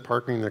 instead of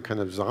parking, they're kind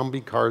of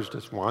zombie cars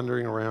just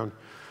wandering around,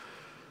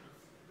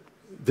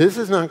 this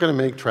is not going to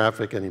make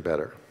traffic any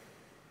better,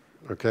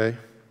 okay?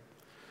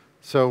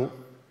 So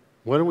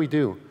what do we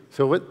do?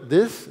 So what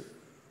this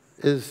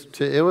is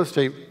to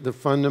illustrate the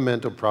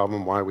fundamental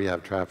problem why we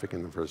have traffic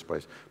in the first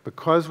place.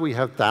 Because we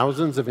have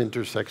thousands of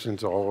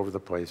intersections all over the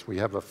place, we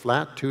have a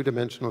flat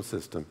two-dimensional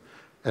system,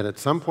 and at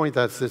some point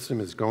that system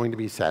is going to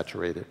be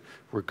saturated.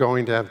 We're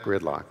going to have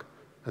gridlock,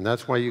 and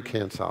that's why you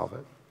can't solve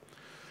it.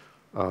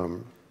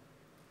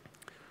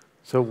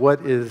 So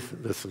what is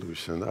the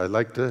solution? I'd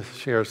like to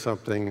share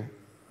something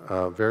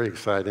very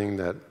exciting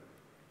that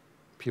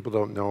people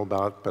don't know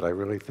about, but I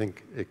really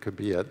think it could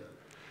be it.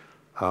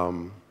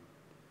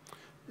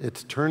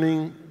 It's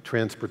turning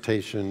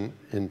transportation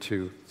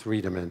into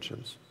 3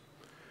 dimensions.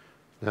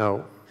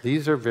 Now,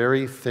 these are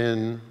very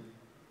thin,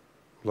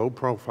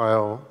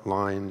 low-profile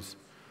lines.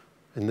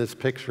 In this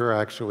picture,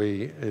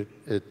 actually,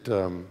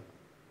 the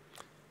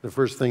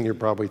first thing you're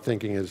probably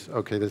thinking is,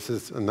 okay, this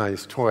is a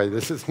nice toy.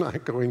 This is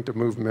not going to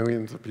move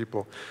millions of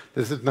people.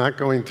 This is not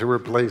going to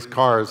replace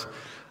cars.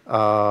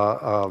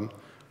 But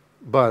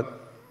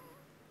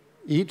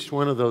each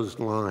one of those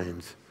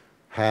lines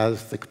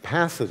has the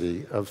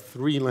capacity of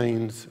 3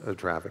 lanes of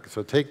traffic.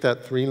 So take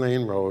that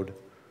 3-lane road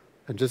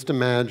and just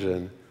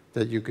imagine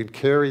that you could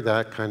carry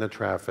that kind of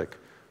traffic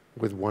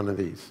with one of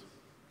these.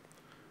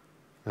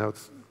 Now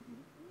it's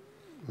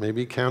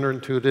maybe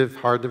counterintuitive,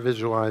 hard to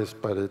visualize,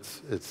 but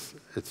it's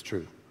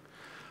true.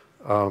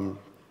 And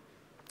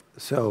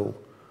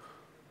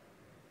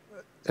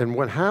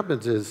what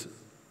happens is,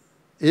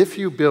 if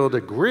you build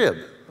a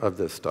grid of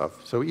this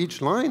stuff, so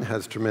each line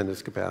has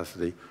tremendous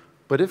capacity,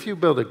 but if you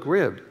build a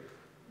grid,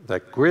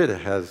 that grid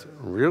has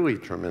really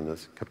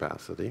tremendous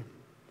capacity,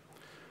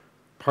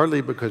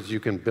 partly because you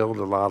can build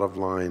a lot of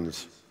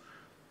lines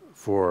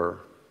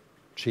for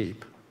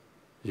cheap.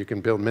 You can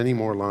build many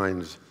more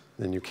lines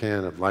than you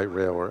can of light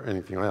rail or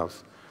anything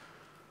else,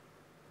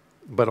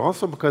 but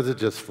also because it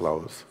just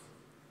flows.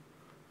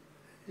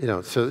 You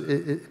know, so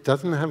it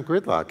doesn't have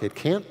gridlock. It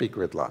can't be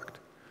gridlocked.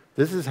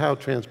 This is how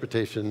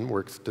transportation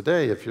works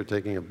today. If you're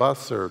taking a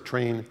bus or a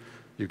train,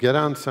 you get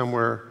on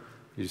somewhere,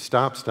 you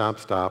stop,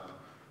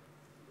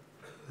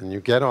 and you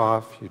get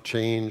off, you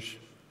change,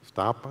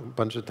 stop a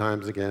bunch of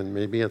times again,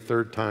 maybe a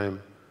 3rd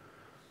time.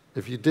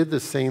 If you did the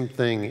same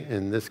thing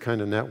in this kind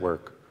of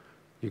network,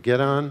 you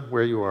get on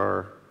where you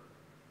are,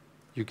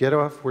 you get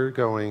off where you're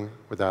going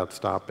without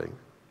stopping.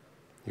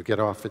 You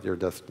get off at your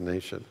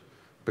destination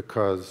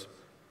because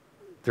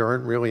there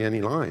aren't really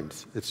any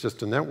lines. It's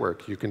just a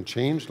network. You can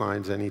change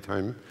lines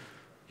anytime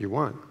you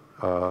want.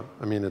 I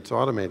mean, it's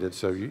automated,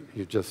 so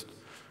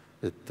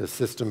the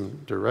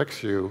system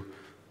directs you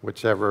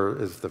whichever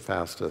is the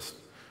fastest.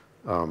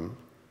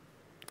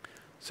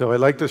 So I'd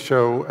like to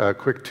show a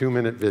quick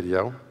 2-minute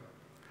video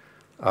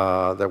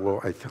that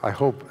will, I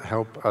hope,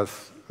 help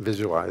us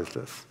visualize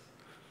this.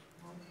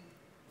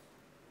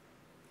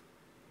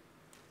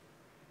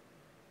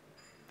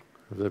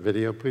 The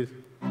video, please.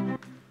 There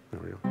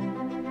we go.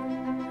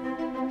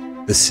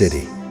 The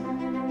city.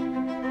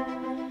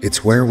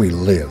 It's where we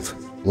live,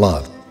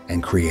 love,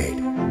 and create.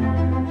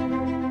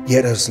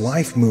 Yet as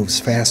life moves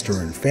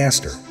faster and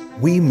faster,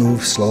 we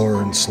move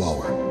slower and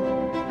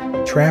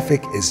slower.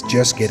 Traffic is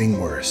just getting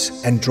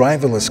worse, and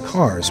driverless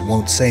cars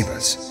won't save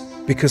us,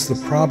 because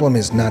the problem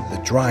is not the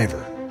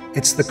driver,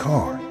 it's the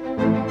car.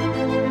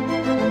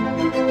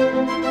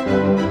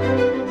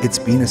 It's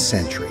been a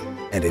century,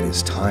 and it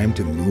is time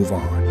to move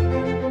on.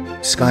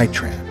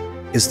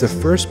 SkyTram is the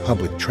first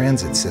public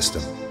transit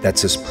system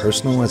that's as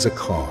personal as a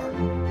car.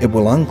 It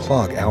will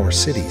unclog our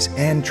cities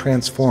and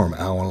transform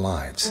our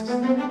lives.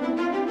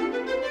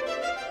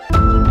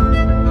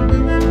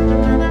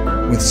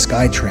 With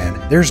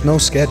SkyTran, there's no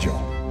schedule.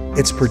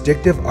 Its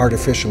predictive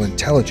artificial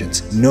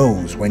intelligence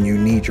knows when you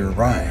need your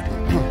ride.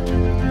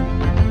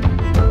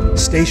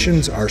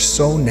 Stations are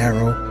so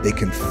narrow they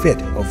can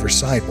fit over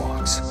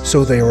sidewalks,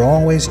 so they are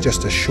always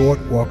just a short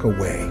walk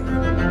away.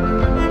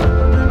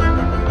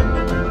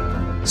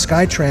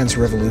 SkyTran's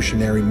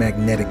revolutionary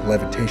magnetic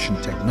levitation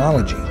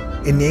technology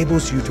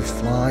enables you to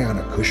fly on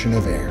a cushion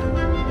of air.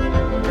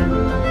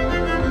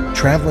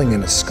 Traveling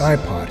in a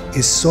skypod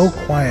is so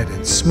quiet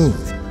and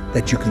smooth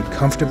that you can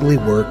comfortably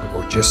work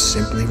or just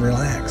simply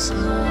relax.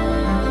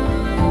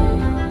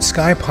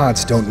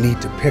 Skypods don't need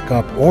to pick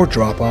up or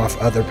drop off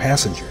other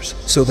passengers,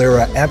 so there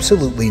are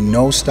absolutely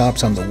no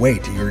stops on the way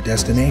to your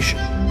destination.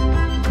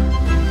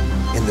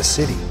 In the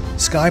city,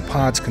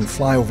 Skypods can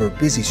fly over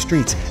busy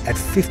streets at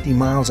 50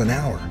 miles an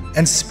hour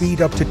and speed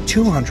up to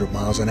 200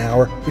 miles an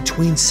hour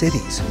between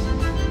cities.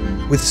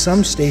 With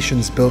some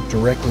stations built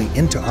directly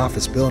into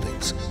office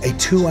buildings, a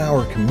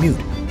 2-hour commute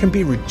can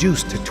be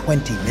reduced to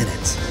 20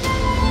 minutes.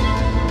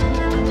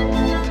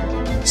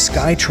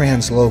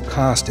 SkyTran's low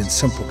cost and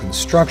simple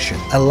construction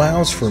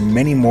allows for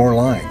many more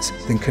lines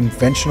than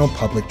conventional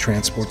public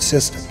transport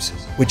systems,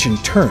 which in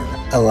turn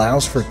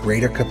allows for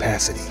greater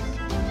capacity.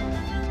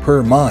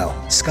 Per mile,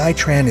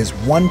 SkyTran is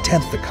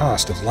 1/10 the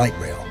cost of light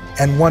rail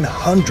and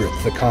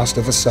 1/100th the cost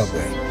of a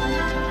subway.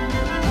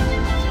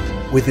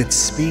 With its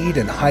speed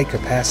and high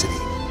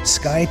capacity,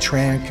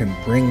 SkyTran can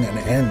bring an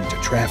end to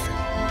traffic.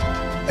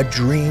 A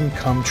dream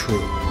come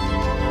true.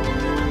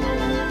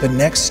 The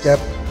next step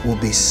will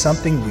be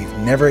something we've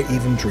never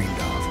even dreamed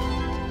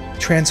of.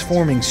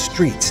 Transforming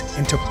streets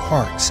into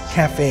parks,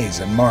 cafes,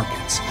 and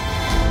markets.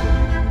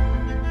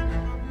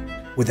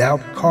 Without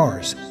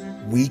cars,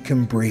 we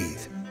can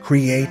breathe,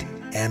 create,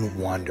 and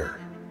wander.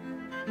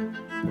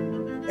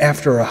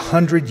 After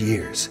 100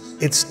 years,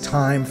 it's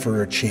time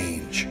for a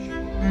change.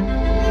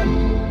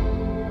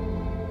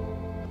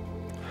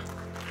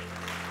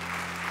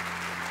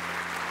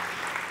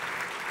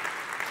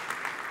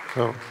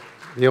 So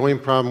the only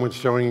problem with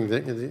showing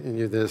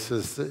you this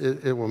is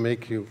it will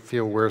make you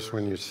feel worse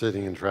when you're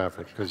sitting in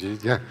traffic, because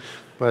yeah.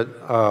 But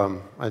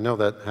I know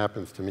that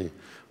happens to me.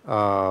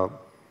 But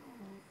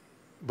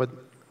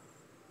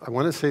I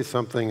want to say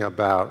something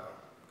about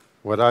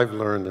what I've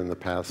learned in the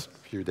past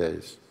few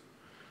days.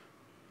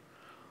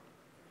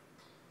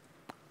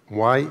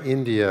 Why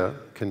India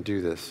can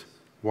do this.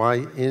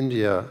 Why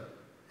India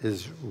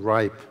is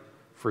ripe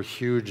for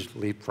huge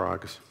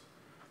leapfrogs.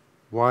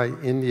 Why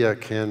India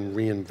can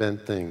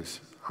reinvent things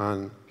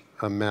on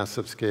a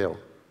massive scale.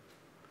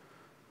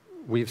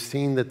 We've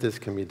seen that this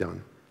can be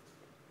done.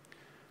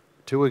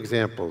 Two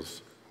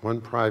examples,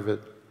 one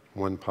private,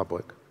 one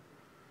public.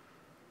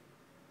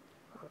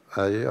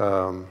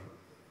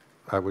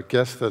 I would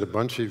guess that a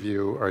bunch of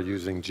you are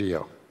using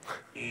Geo.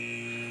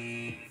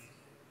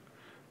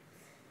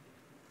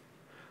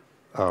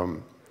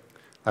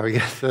 I would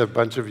guess that a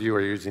bunch of you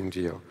are using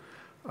Geo.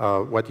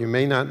 What you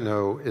may not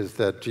know is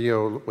that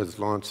Geo was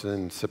launched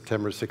in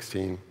September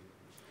 16.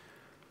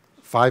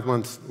 5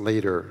 months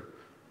later,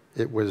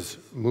 it was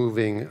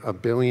moving 1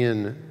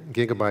 billion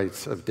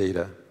gigabytes of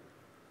data.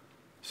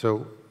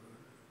 So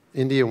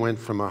India went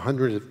from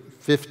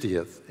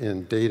 150th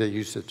in data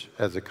usage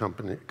as a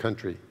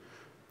country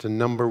to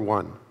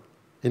 #1.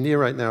 India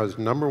right now is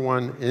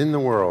 #1 in the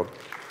world,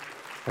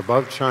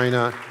 above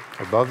China,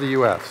 above the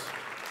US.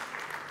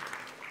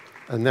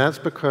 And that's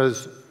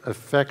because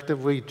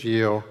effectively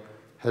Geo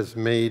has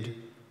made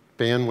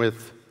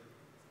bandwidth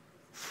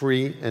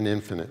free and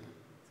infinite.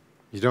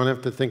 You don't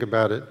have to think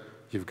about it.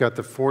 You've got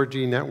the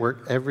 4G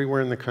network everywhere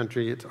in the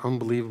country. It's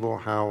unbelievable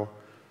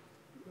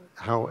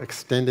how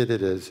extended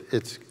it is.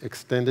 It's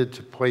extended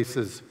to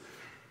places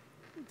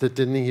that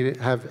didn't even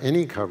have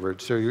any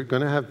coverage. So you're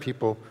going to have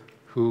people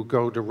who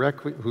go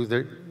directly, who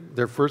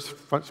their first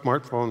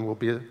smartphone will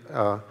be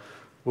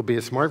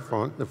a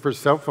smartphone. The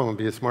first cell phone will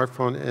be a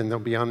smartphone, and they'll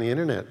be on the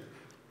internet.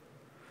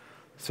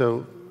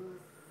 So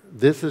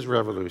this is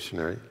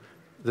revolutionary.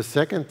 The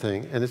second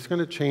thing, and it's going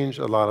to change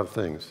a lot of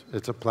things.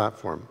 It's a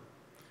platform.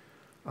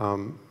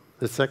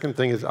 The second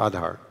thing is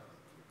Aadhaar.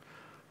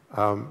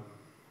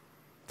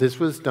 This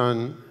was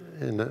done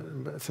in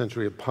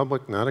essentially a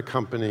public, not a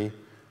company,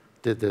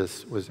 did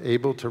this, was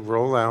able to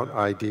roll out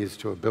IDs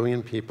to 1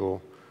 billion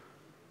people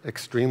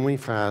extremely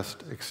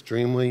fast,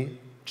 extremely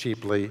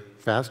cheaply,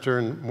 faster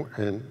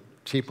and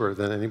cheaper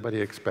than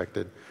anybody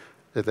expected.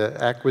 The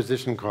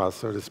acquisition cost,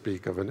 so to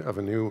speak, of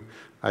a new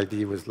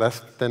ID was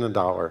less than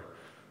 $1.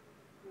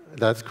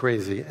 That's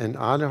crazy. And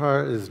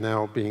Aadhaar is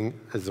now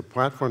as a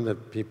platform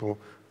that people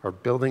are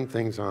building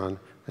things on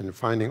and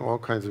finding all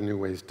kinds of new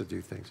ways to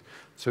do things.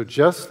 So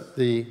just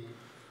the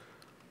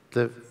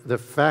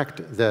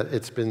fact that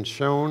it's been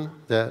shown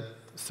that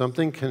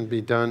something can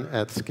be done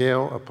at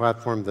scale, a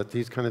platform that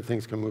these kind of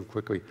things can move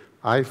quickly,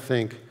 I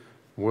think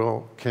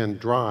can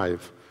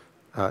drive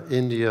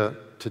India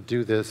to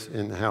do this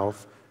in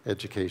health,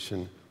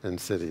 education, and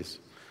cities.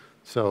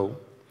 So,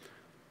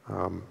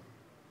 oh,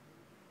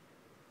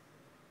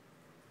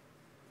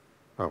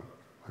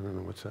 I don't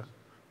know what's that.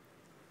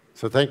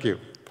 So thank you.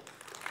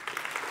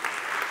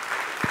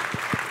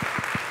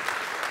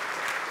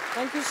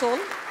 Thank you, Saul.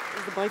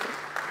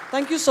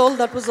 Thank you, Saul.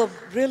 That was a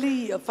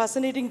really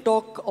fascinating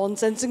talk on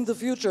sensing the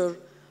future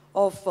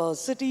of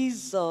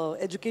cities,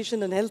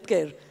 education, and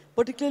healthcare.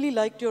 Particularly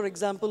liked your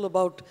example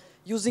about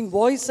using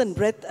voice and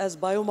breath as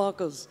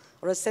biomarkers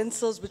or as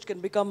sensors which can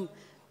become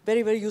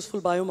very, very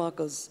useful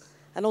biomarkers.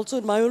 And also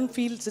in my own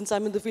field, since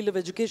I'm in the field of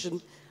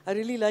education, I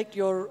really liked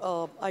your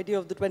idea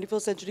of the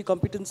 21st century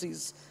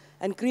competencies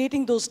and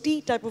creating those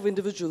T type of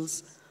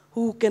individuals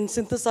who can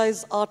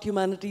synthesize art,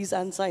 humanities,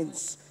 and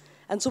science.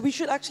 And so we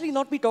should actually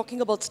not be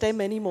talking about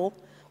STEM anymore,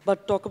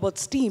 but talk about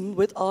STEAM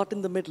with art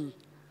in the middle.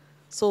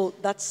 So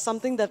that's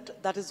something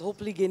that is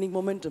hopefully gaining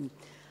momentum.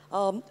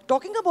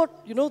 Talking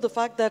about, the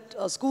fact that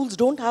schools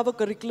don't have a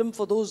curriculum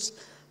for those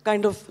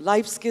kind of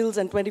life skills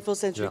and 21st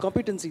century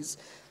competencies.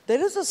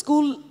 There is a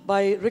school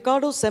by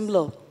Ricardo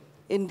Semler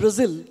in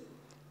Brazil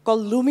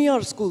called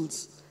Lumiere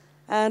Schools.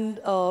 And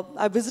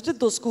I visited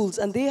those schools,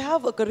 and they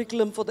have a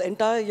curriculum for the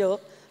entire year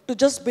to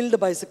just build a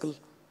bicycle.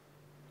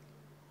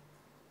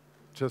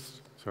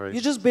 just, sorry.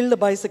 You just build a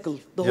bicycle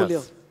the whole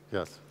year.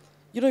 Yes.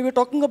 You know, you were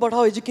talking about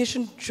how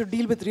education should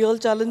deal with real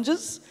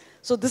challenges.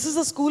 So this is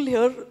a school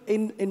here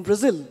in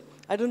Brazil.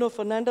 I don't know if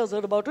Fernanda has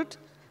heard about it.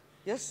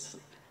 Yes?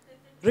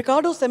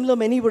 Ricardo Semler,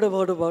 many would have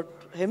heard about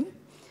him.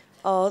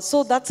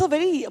 So that's a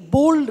very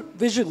bold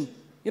vision,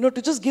 you know,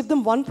 to just give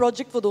them one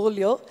project for the whole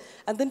year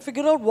and then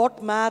figure out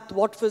what math,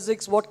 what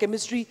physics, what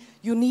chemistry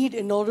you need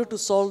in order to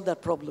solve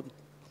that problem.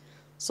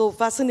 So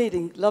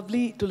fascinating,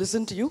 lovely to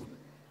listen to you.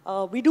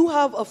 We do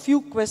have a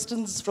few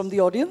questions from the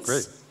audience.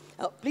 Great.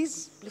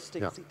 Please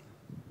take a seat.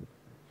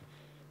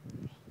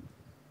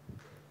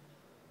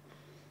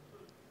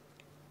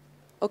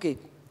 Okay,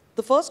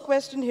 the first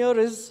question here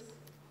is,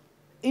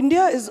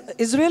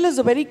 Israel is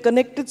a very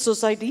connected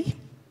society.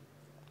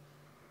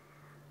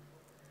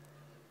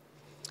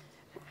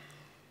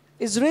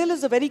 Israel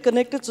is a very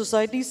connected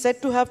society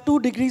said to have 2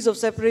 degrees of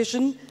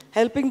separation,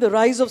 helping the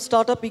rise of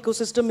startup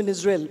ecosystem in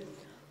Israel.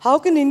 How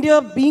can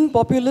India, being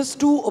populous,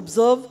 too,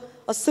 observe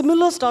a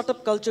similar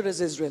startup culture as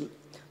Israel?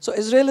 So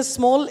Israel is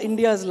small,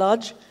 India is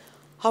large.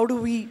 How do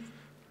we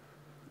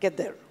get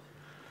there?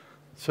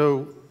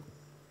 So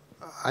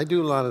I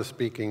do a lot of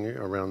speaking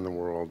around the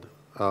world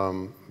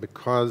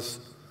because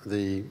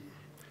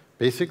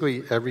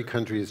basically every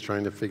country is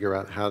trying to figure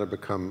out how to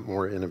become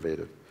more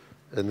innovative.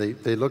 And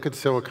they look at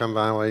Silicon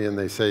Valley and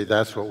they say,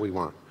 that's what we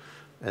want.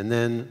 And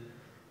then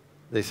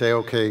they say,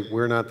 okay,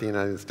 we're not the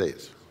United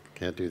States.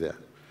 Can't do that.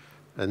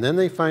 And then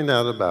they find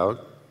out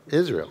about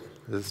Israel,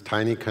 this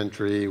tiny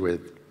country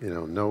with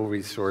no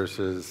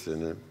resources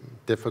in a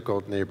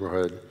difficult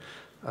neighborhood.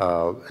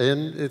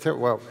 And they thought,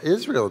 well,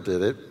 Israel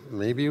did it,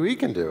 maybe we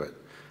can do it.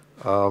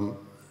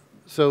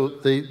 So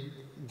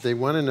they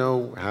want to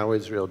know how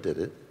Israel did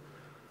it.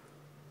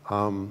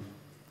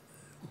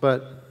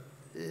 But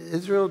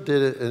Israel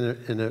did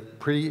it in a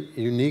pretty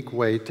unique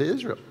way to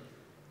Israel.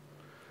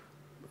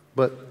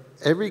 But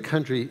every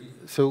country,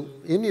 so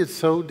India is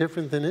so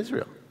different than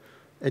Israel.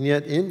 And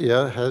yet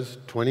India has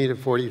 20 to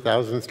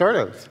 40,000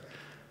 startups.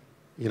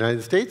 The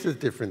United States is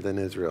different than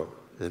Israel.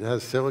 It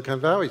has Silicon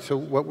Valley. So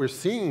what we're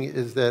seeing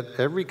is that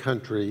every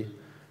country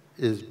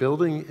is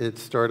building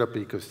its startup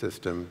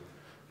ecosystem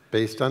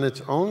based on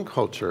its own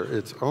culture,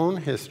 its own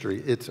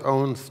history, its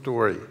own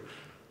story.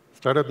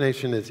 Startup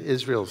Nation is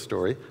Israel's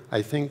story.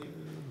 I think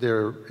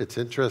it's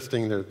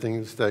interesting. There are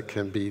things that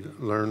can be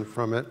learned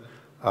from it.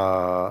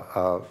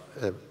 But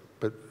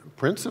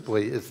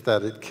principally, it's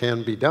that it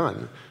can be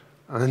done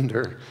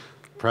under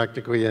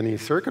practically any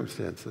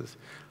circumstances.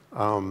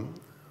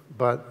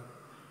 But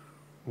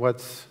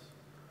what's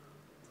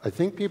I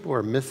think people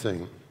are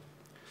missing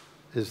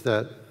is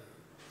that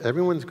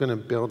everyone's going to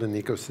build an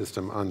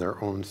ecosystem on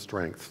their own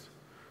strengths.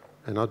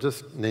 And I'll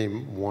just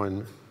name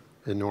one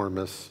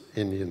enormous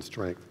Indian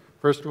strength.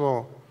 First of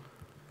all,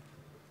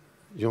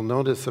 you'll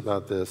notice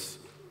about this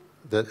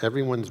that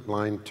everyone's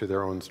blind to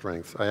their own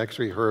strengths. I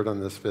actually heard on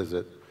this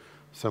visit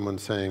someone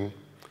saying,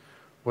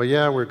 well,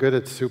 yeah, we're good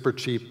at super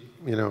cheap,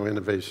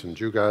 innovation,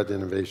 Jugaad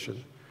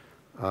innovation.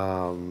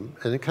 And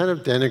it kind of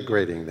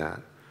denigrating that.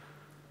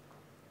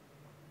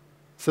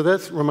 So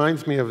that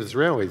reminds me of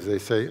Israelis. They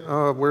say,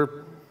 oh,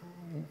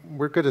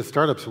 we're good at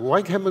startups.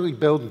 Why can't we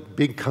build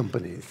big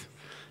companies?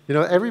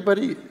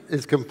 Everybody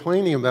is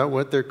complaining about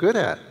what they're good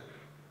at.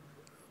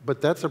 But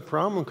that's a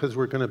problem because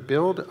we're going to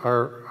build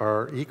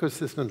our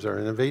ecosystems, our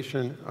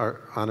innovation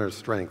on our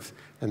strengths.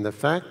 And the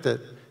fact that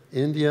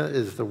India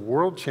is the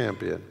world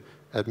champion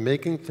at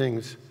making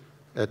things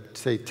at,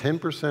 say,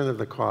 10% of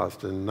the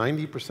cost and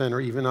 90%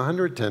 or even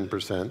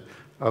 110%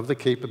 of the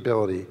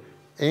capability,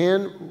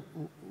 and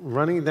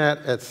running that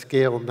at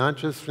scale, not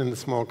just in a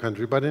small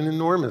country, but in an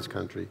enormous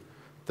country.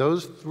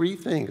 Those 3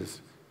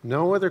 things,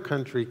 no other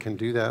country can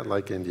do that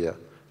like India.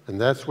 And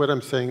that's what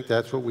I'm saying,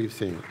 that's what we've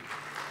seen.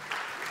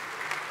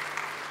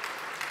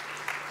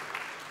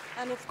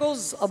 And of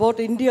course, about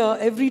India,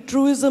 every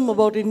truism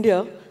about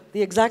India,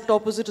 the exact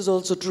opposite is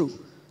also true.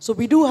 So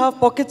we do have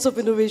pockets of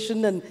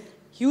innovation and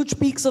huge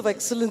peaks of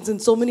excellence in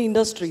so many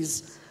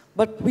industries,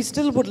 but we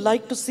still would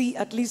like to see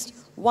at least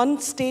one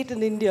state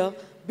in India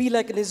be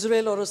like an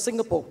Israel or a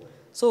Singapore.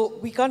 So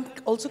we can't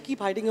also keep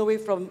hiding away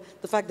from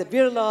the fact that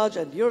we're large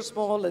and you're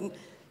small, and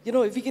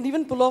if we can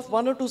even pull off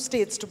 1 or 2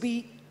 states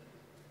to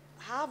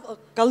have a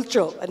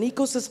culture, an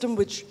ecosystem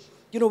which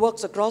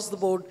works across the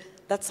board,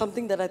 that's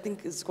something that I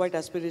think is quite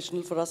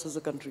aspirational for us as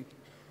a country.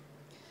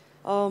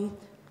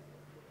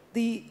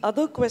 The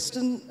other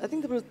question, I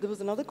think there was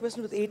another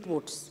question with 8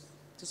 votes.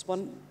 Just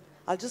one.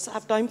 I'll just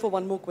have time for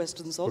one more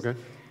question, Saul. Okay.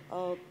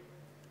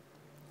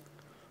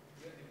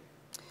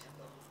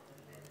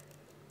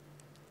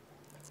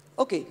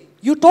 Okay,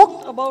 you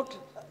talked about,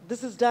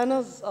 this is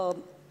Dana's,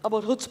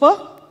 about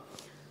chutzpah.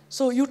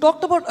 So you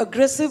talked about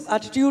aggressive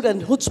attitude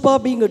and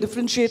chutzpah being a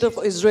differentiator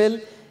for Israel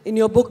in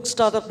your book,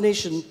 Startup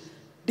Nation.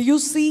 Do you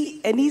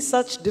see any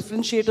such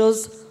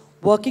differentiators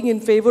working in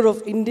favor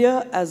of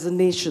India as a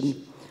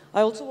nation?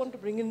 I also want to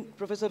bring in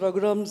Professor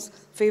Raghuram's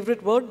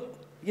favorite word,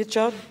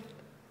 yichad.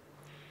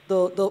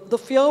 The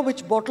fear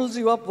which bottles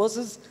you up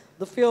versus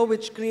the fear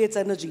which creates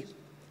energy.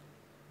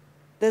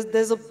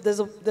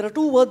 there are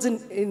two words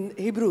in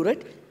Hebrew,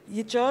 right?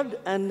 Yichad,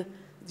 and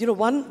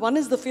one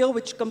is the fear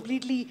which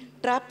completely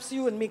traps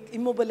you and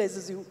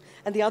immobilizes you,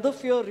 and the other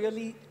fear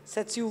really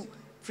sets you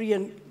free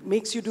and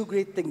makes you do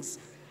great things.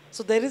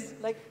 So there is,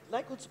 like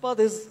Utspa,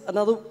 there's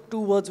another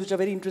two words which are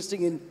very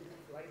interesting in.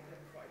 Flight and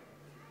fight.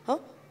 Huh?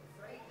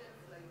 Flight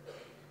and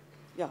flight.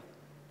 Yeah.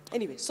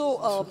 Anyway,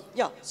 so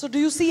So do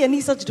you see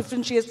any such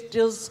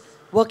differentiators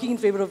working in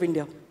favor of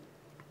India?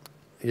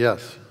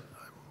 Yes.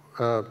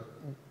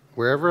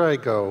 Wherever I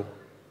go,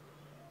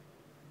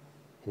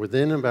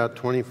 within about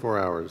 24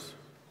 hours,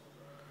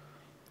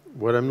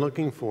 what I'm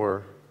looking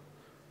for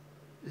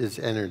is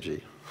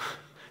energy.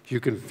 You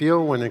can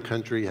feel when a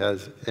country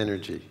has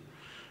energy.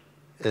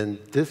 And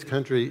this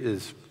country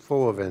is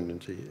full of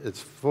energy.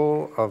 It's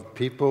full of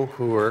people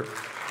who are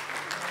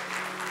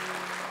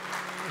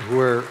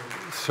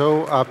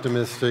so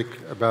optimistic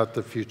about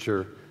the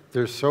future.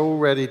 They're so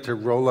ready to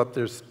roll up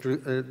their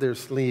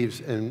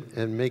sleeves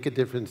and make a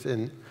difference.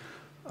 And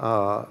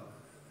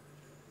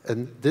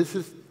this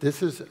is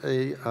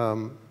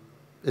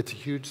it's a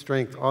huge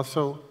strength.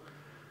 Also,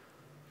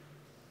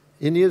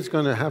 India is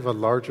going to have a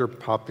larger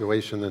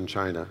population than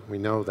China. We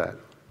know that.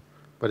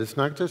 But it's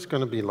not just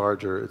going to be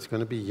larger, it's going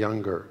to be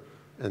younger.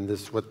 And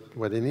this,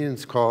 what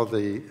Indians call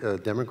the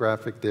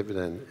demographic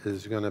dividend,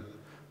 is going to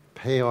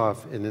pay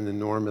off in an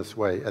enormous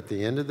way. At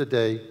the end of the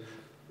day,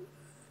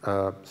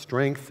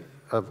 strength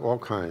of all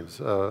kinds,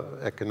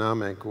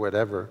 economic,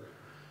 whatever,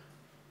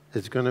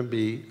 is going to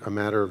be a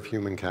matter of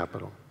human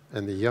capital.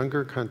 And the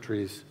younger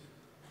countries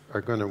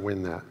are going to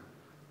win that.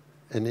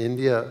 And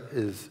India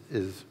is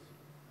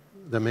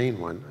the main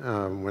one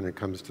when it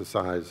comes to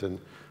size. And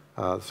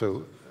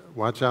so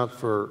watch out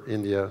for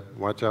India,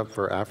 watch out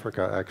for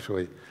Africa,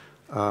 actually.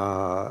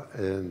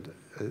 And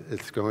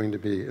it's going to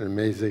be an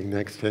amazing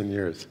next 10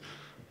 years.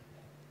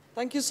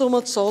 Thank you so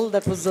much, Saul.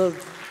 That was a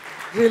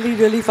really,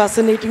 really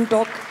fascinating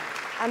talk.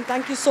 And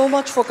thank you so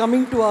much for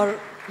coming to our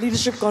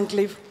leadership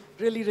conclave.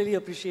 Really, really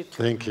appreciate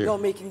Thank you. your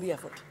making the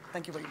effort.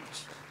 Thank you very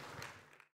much.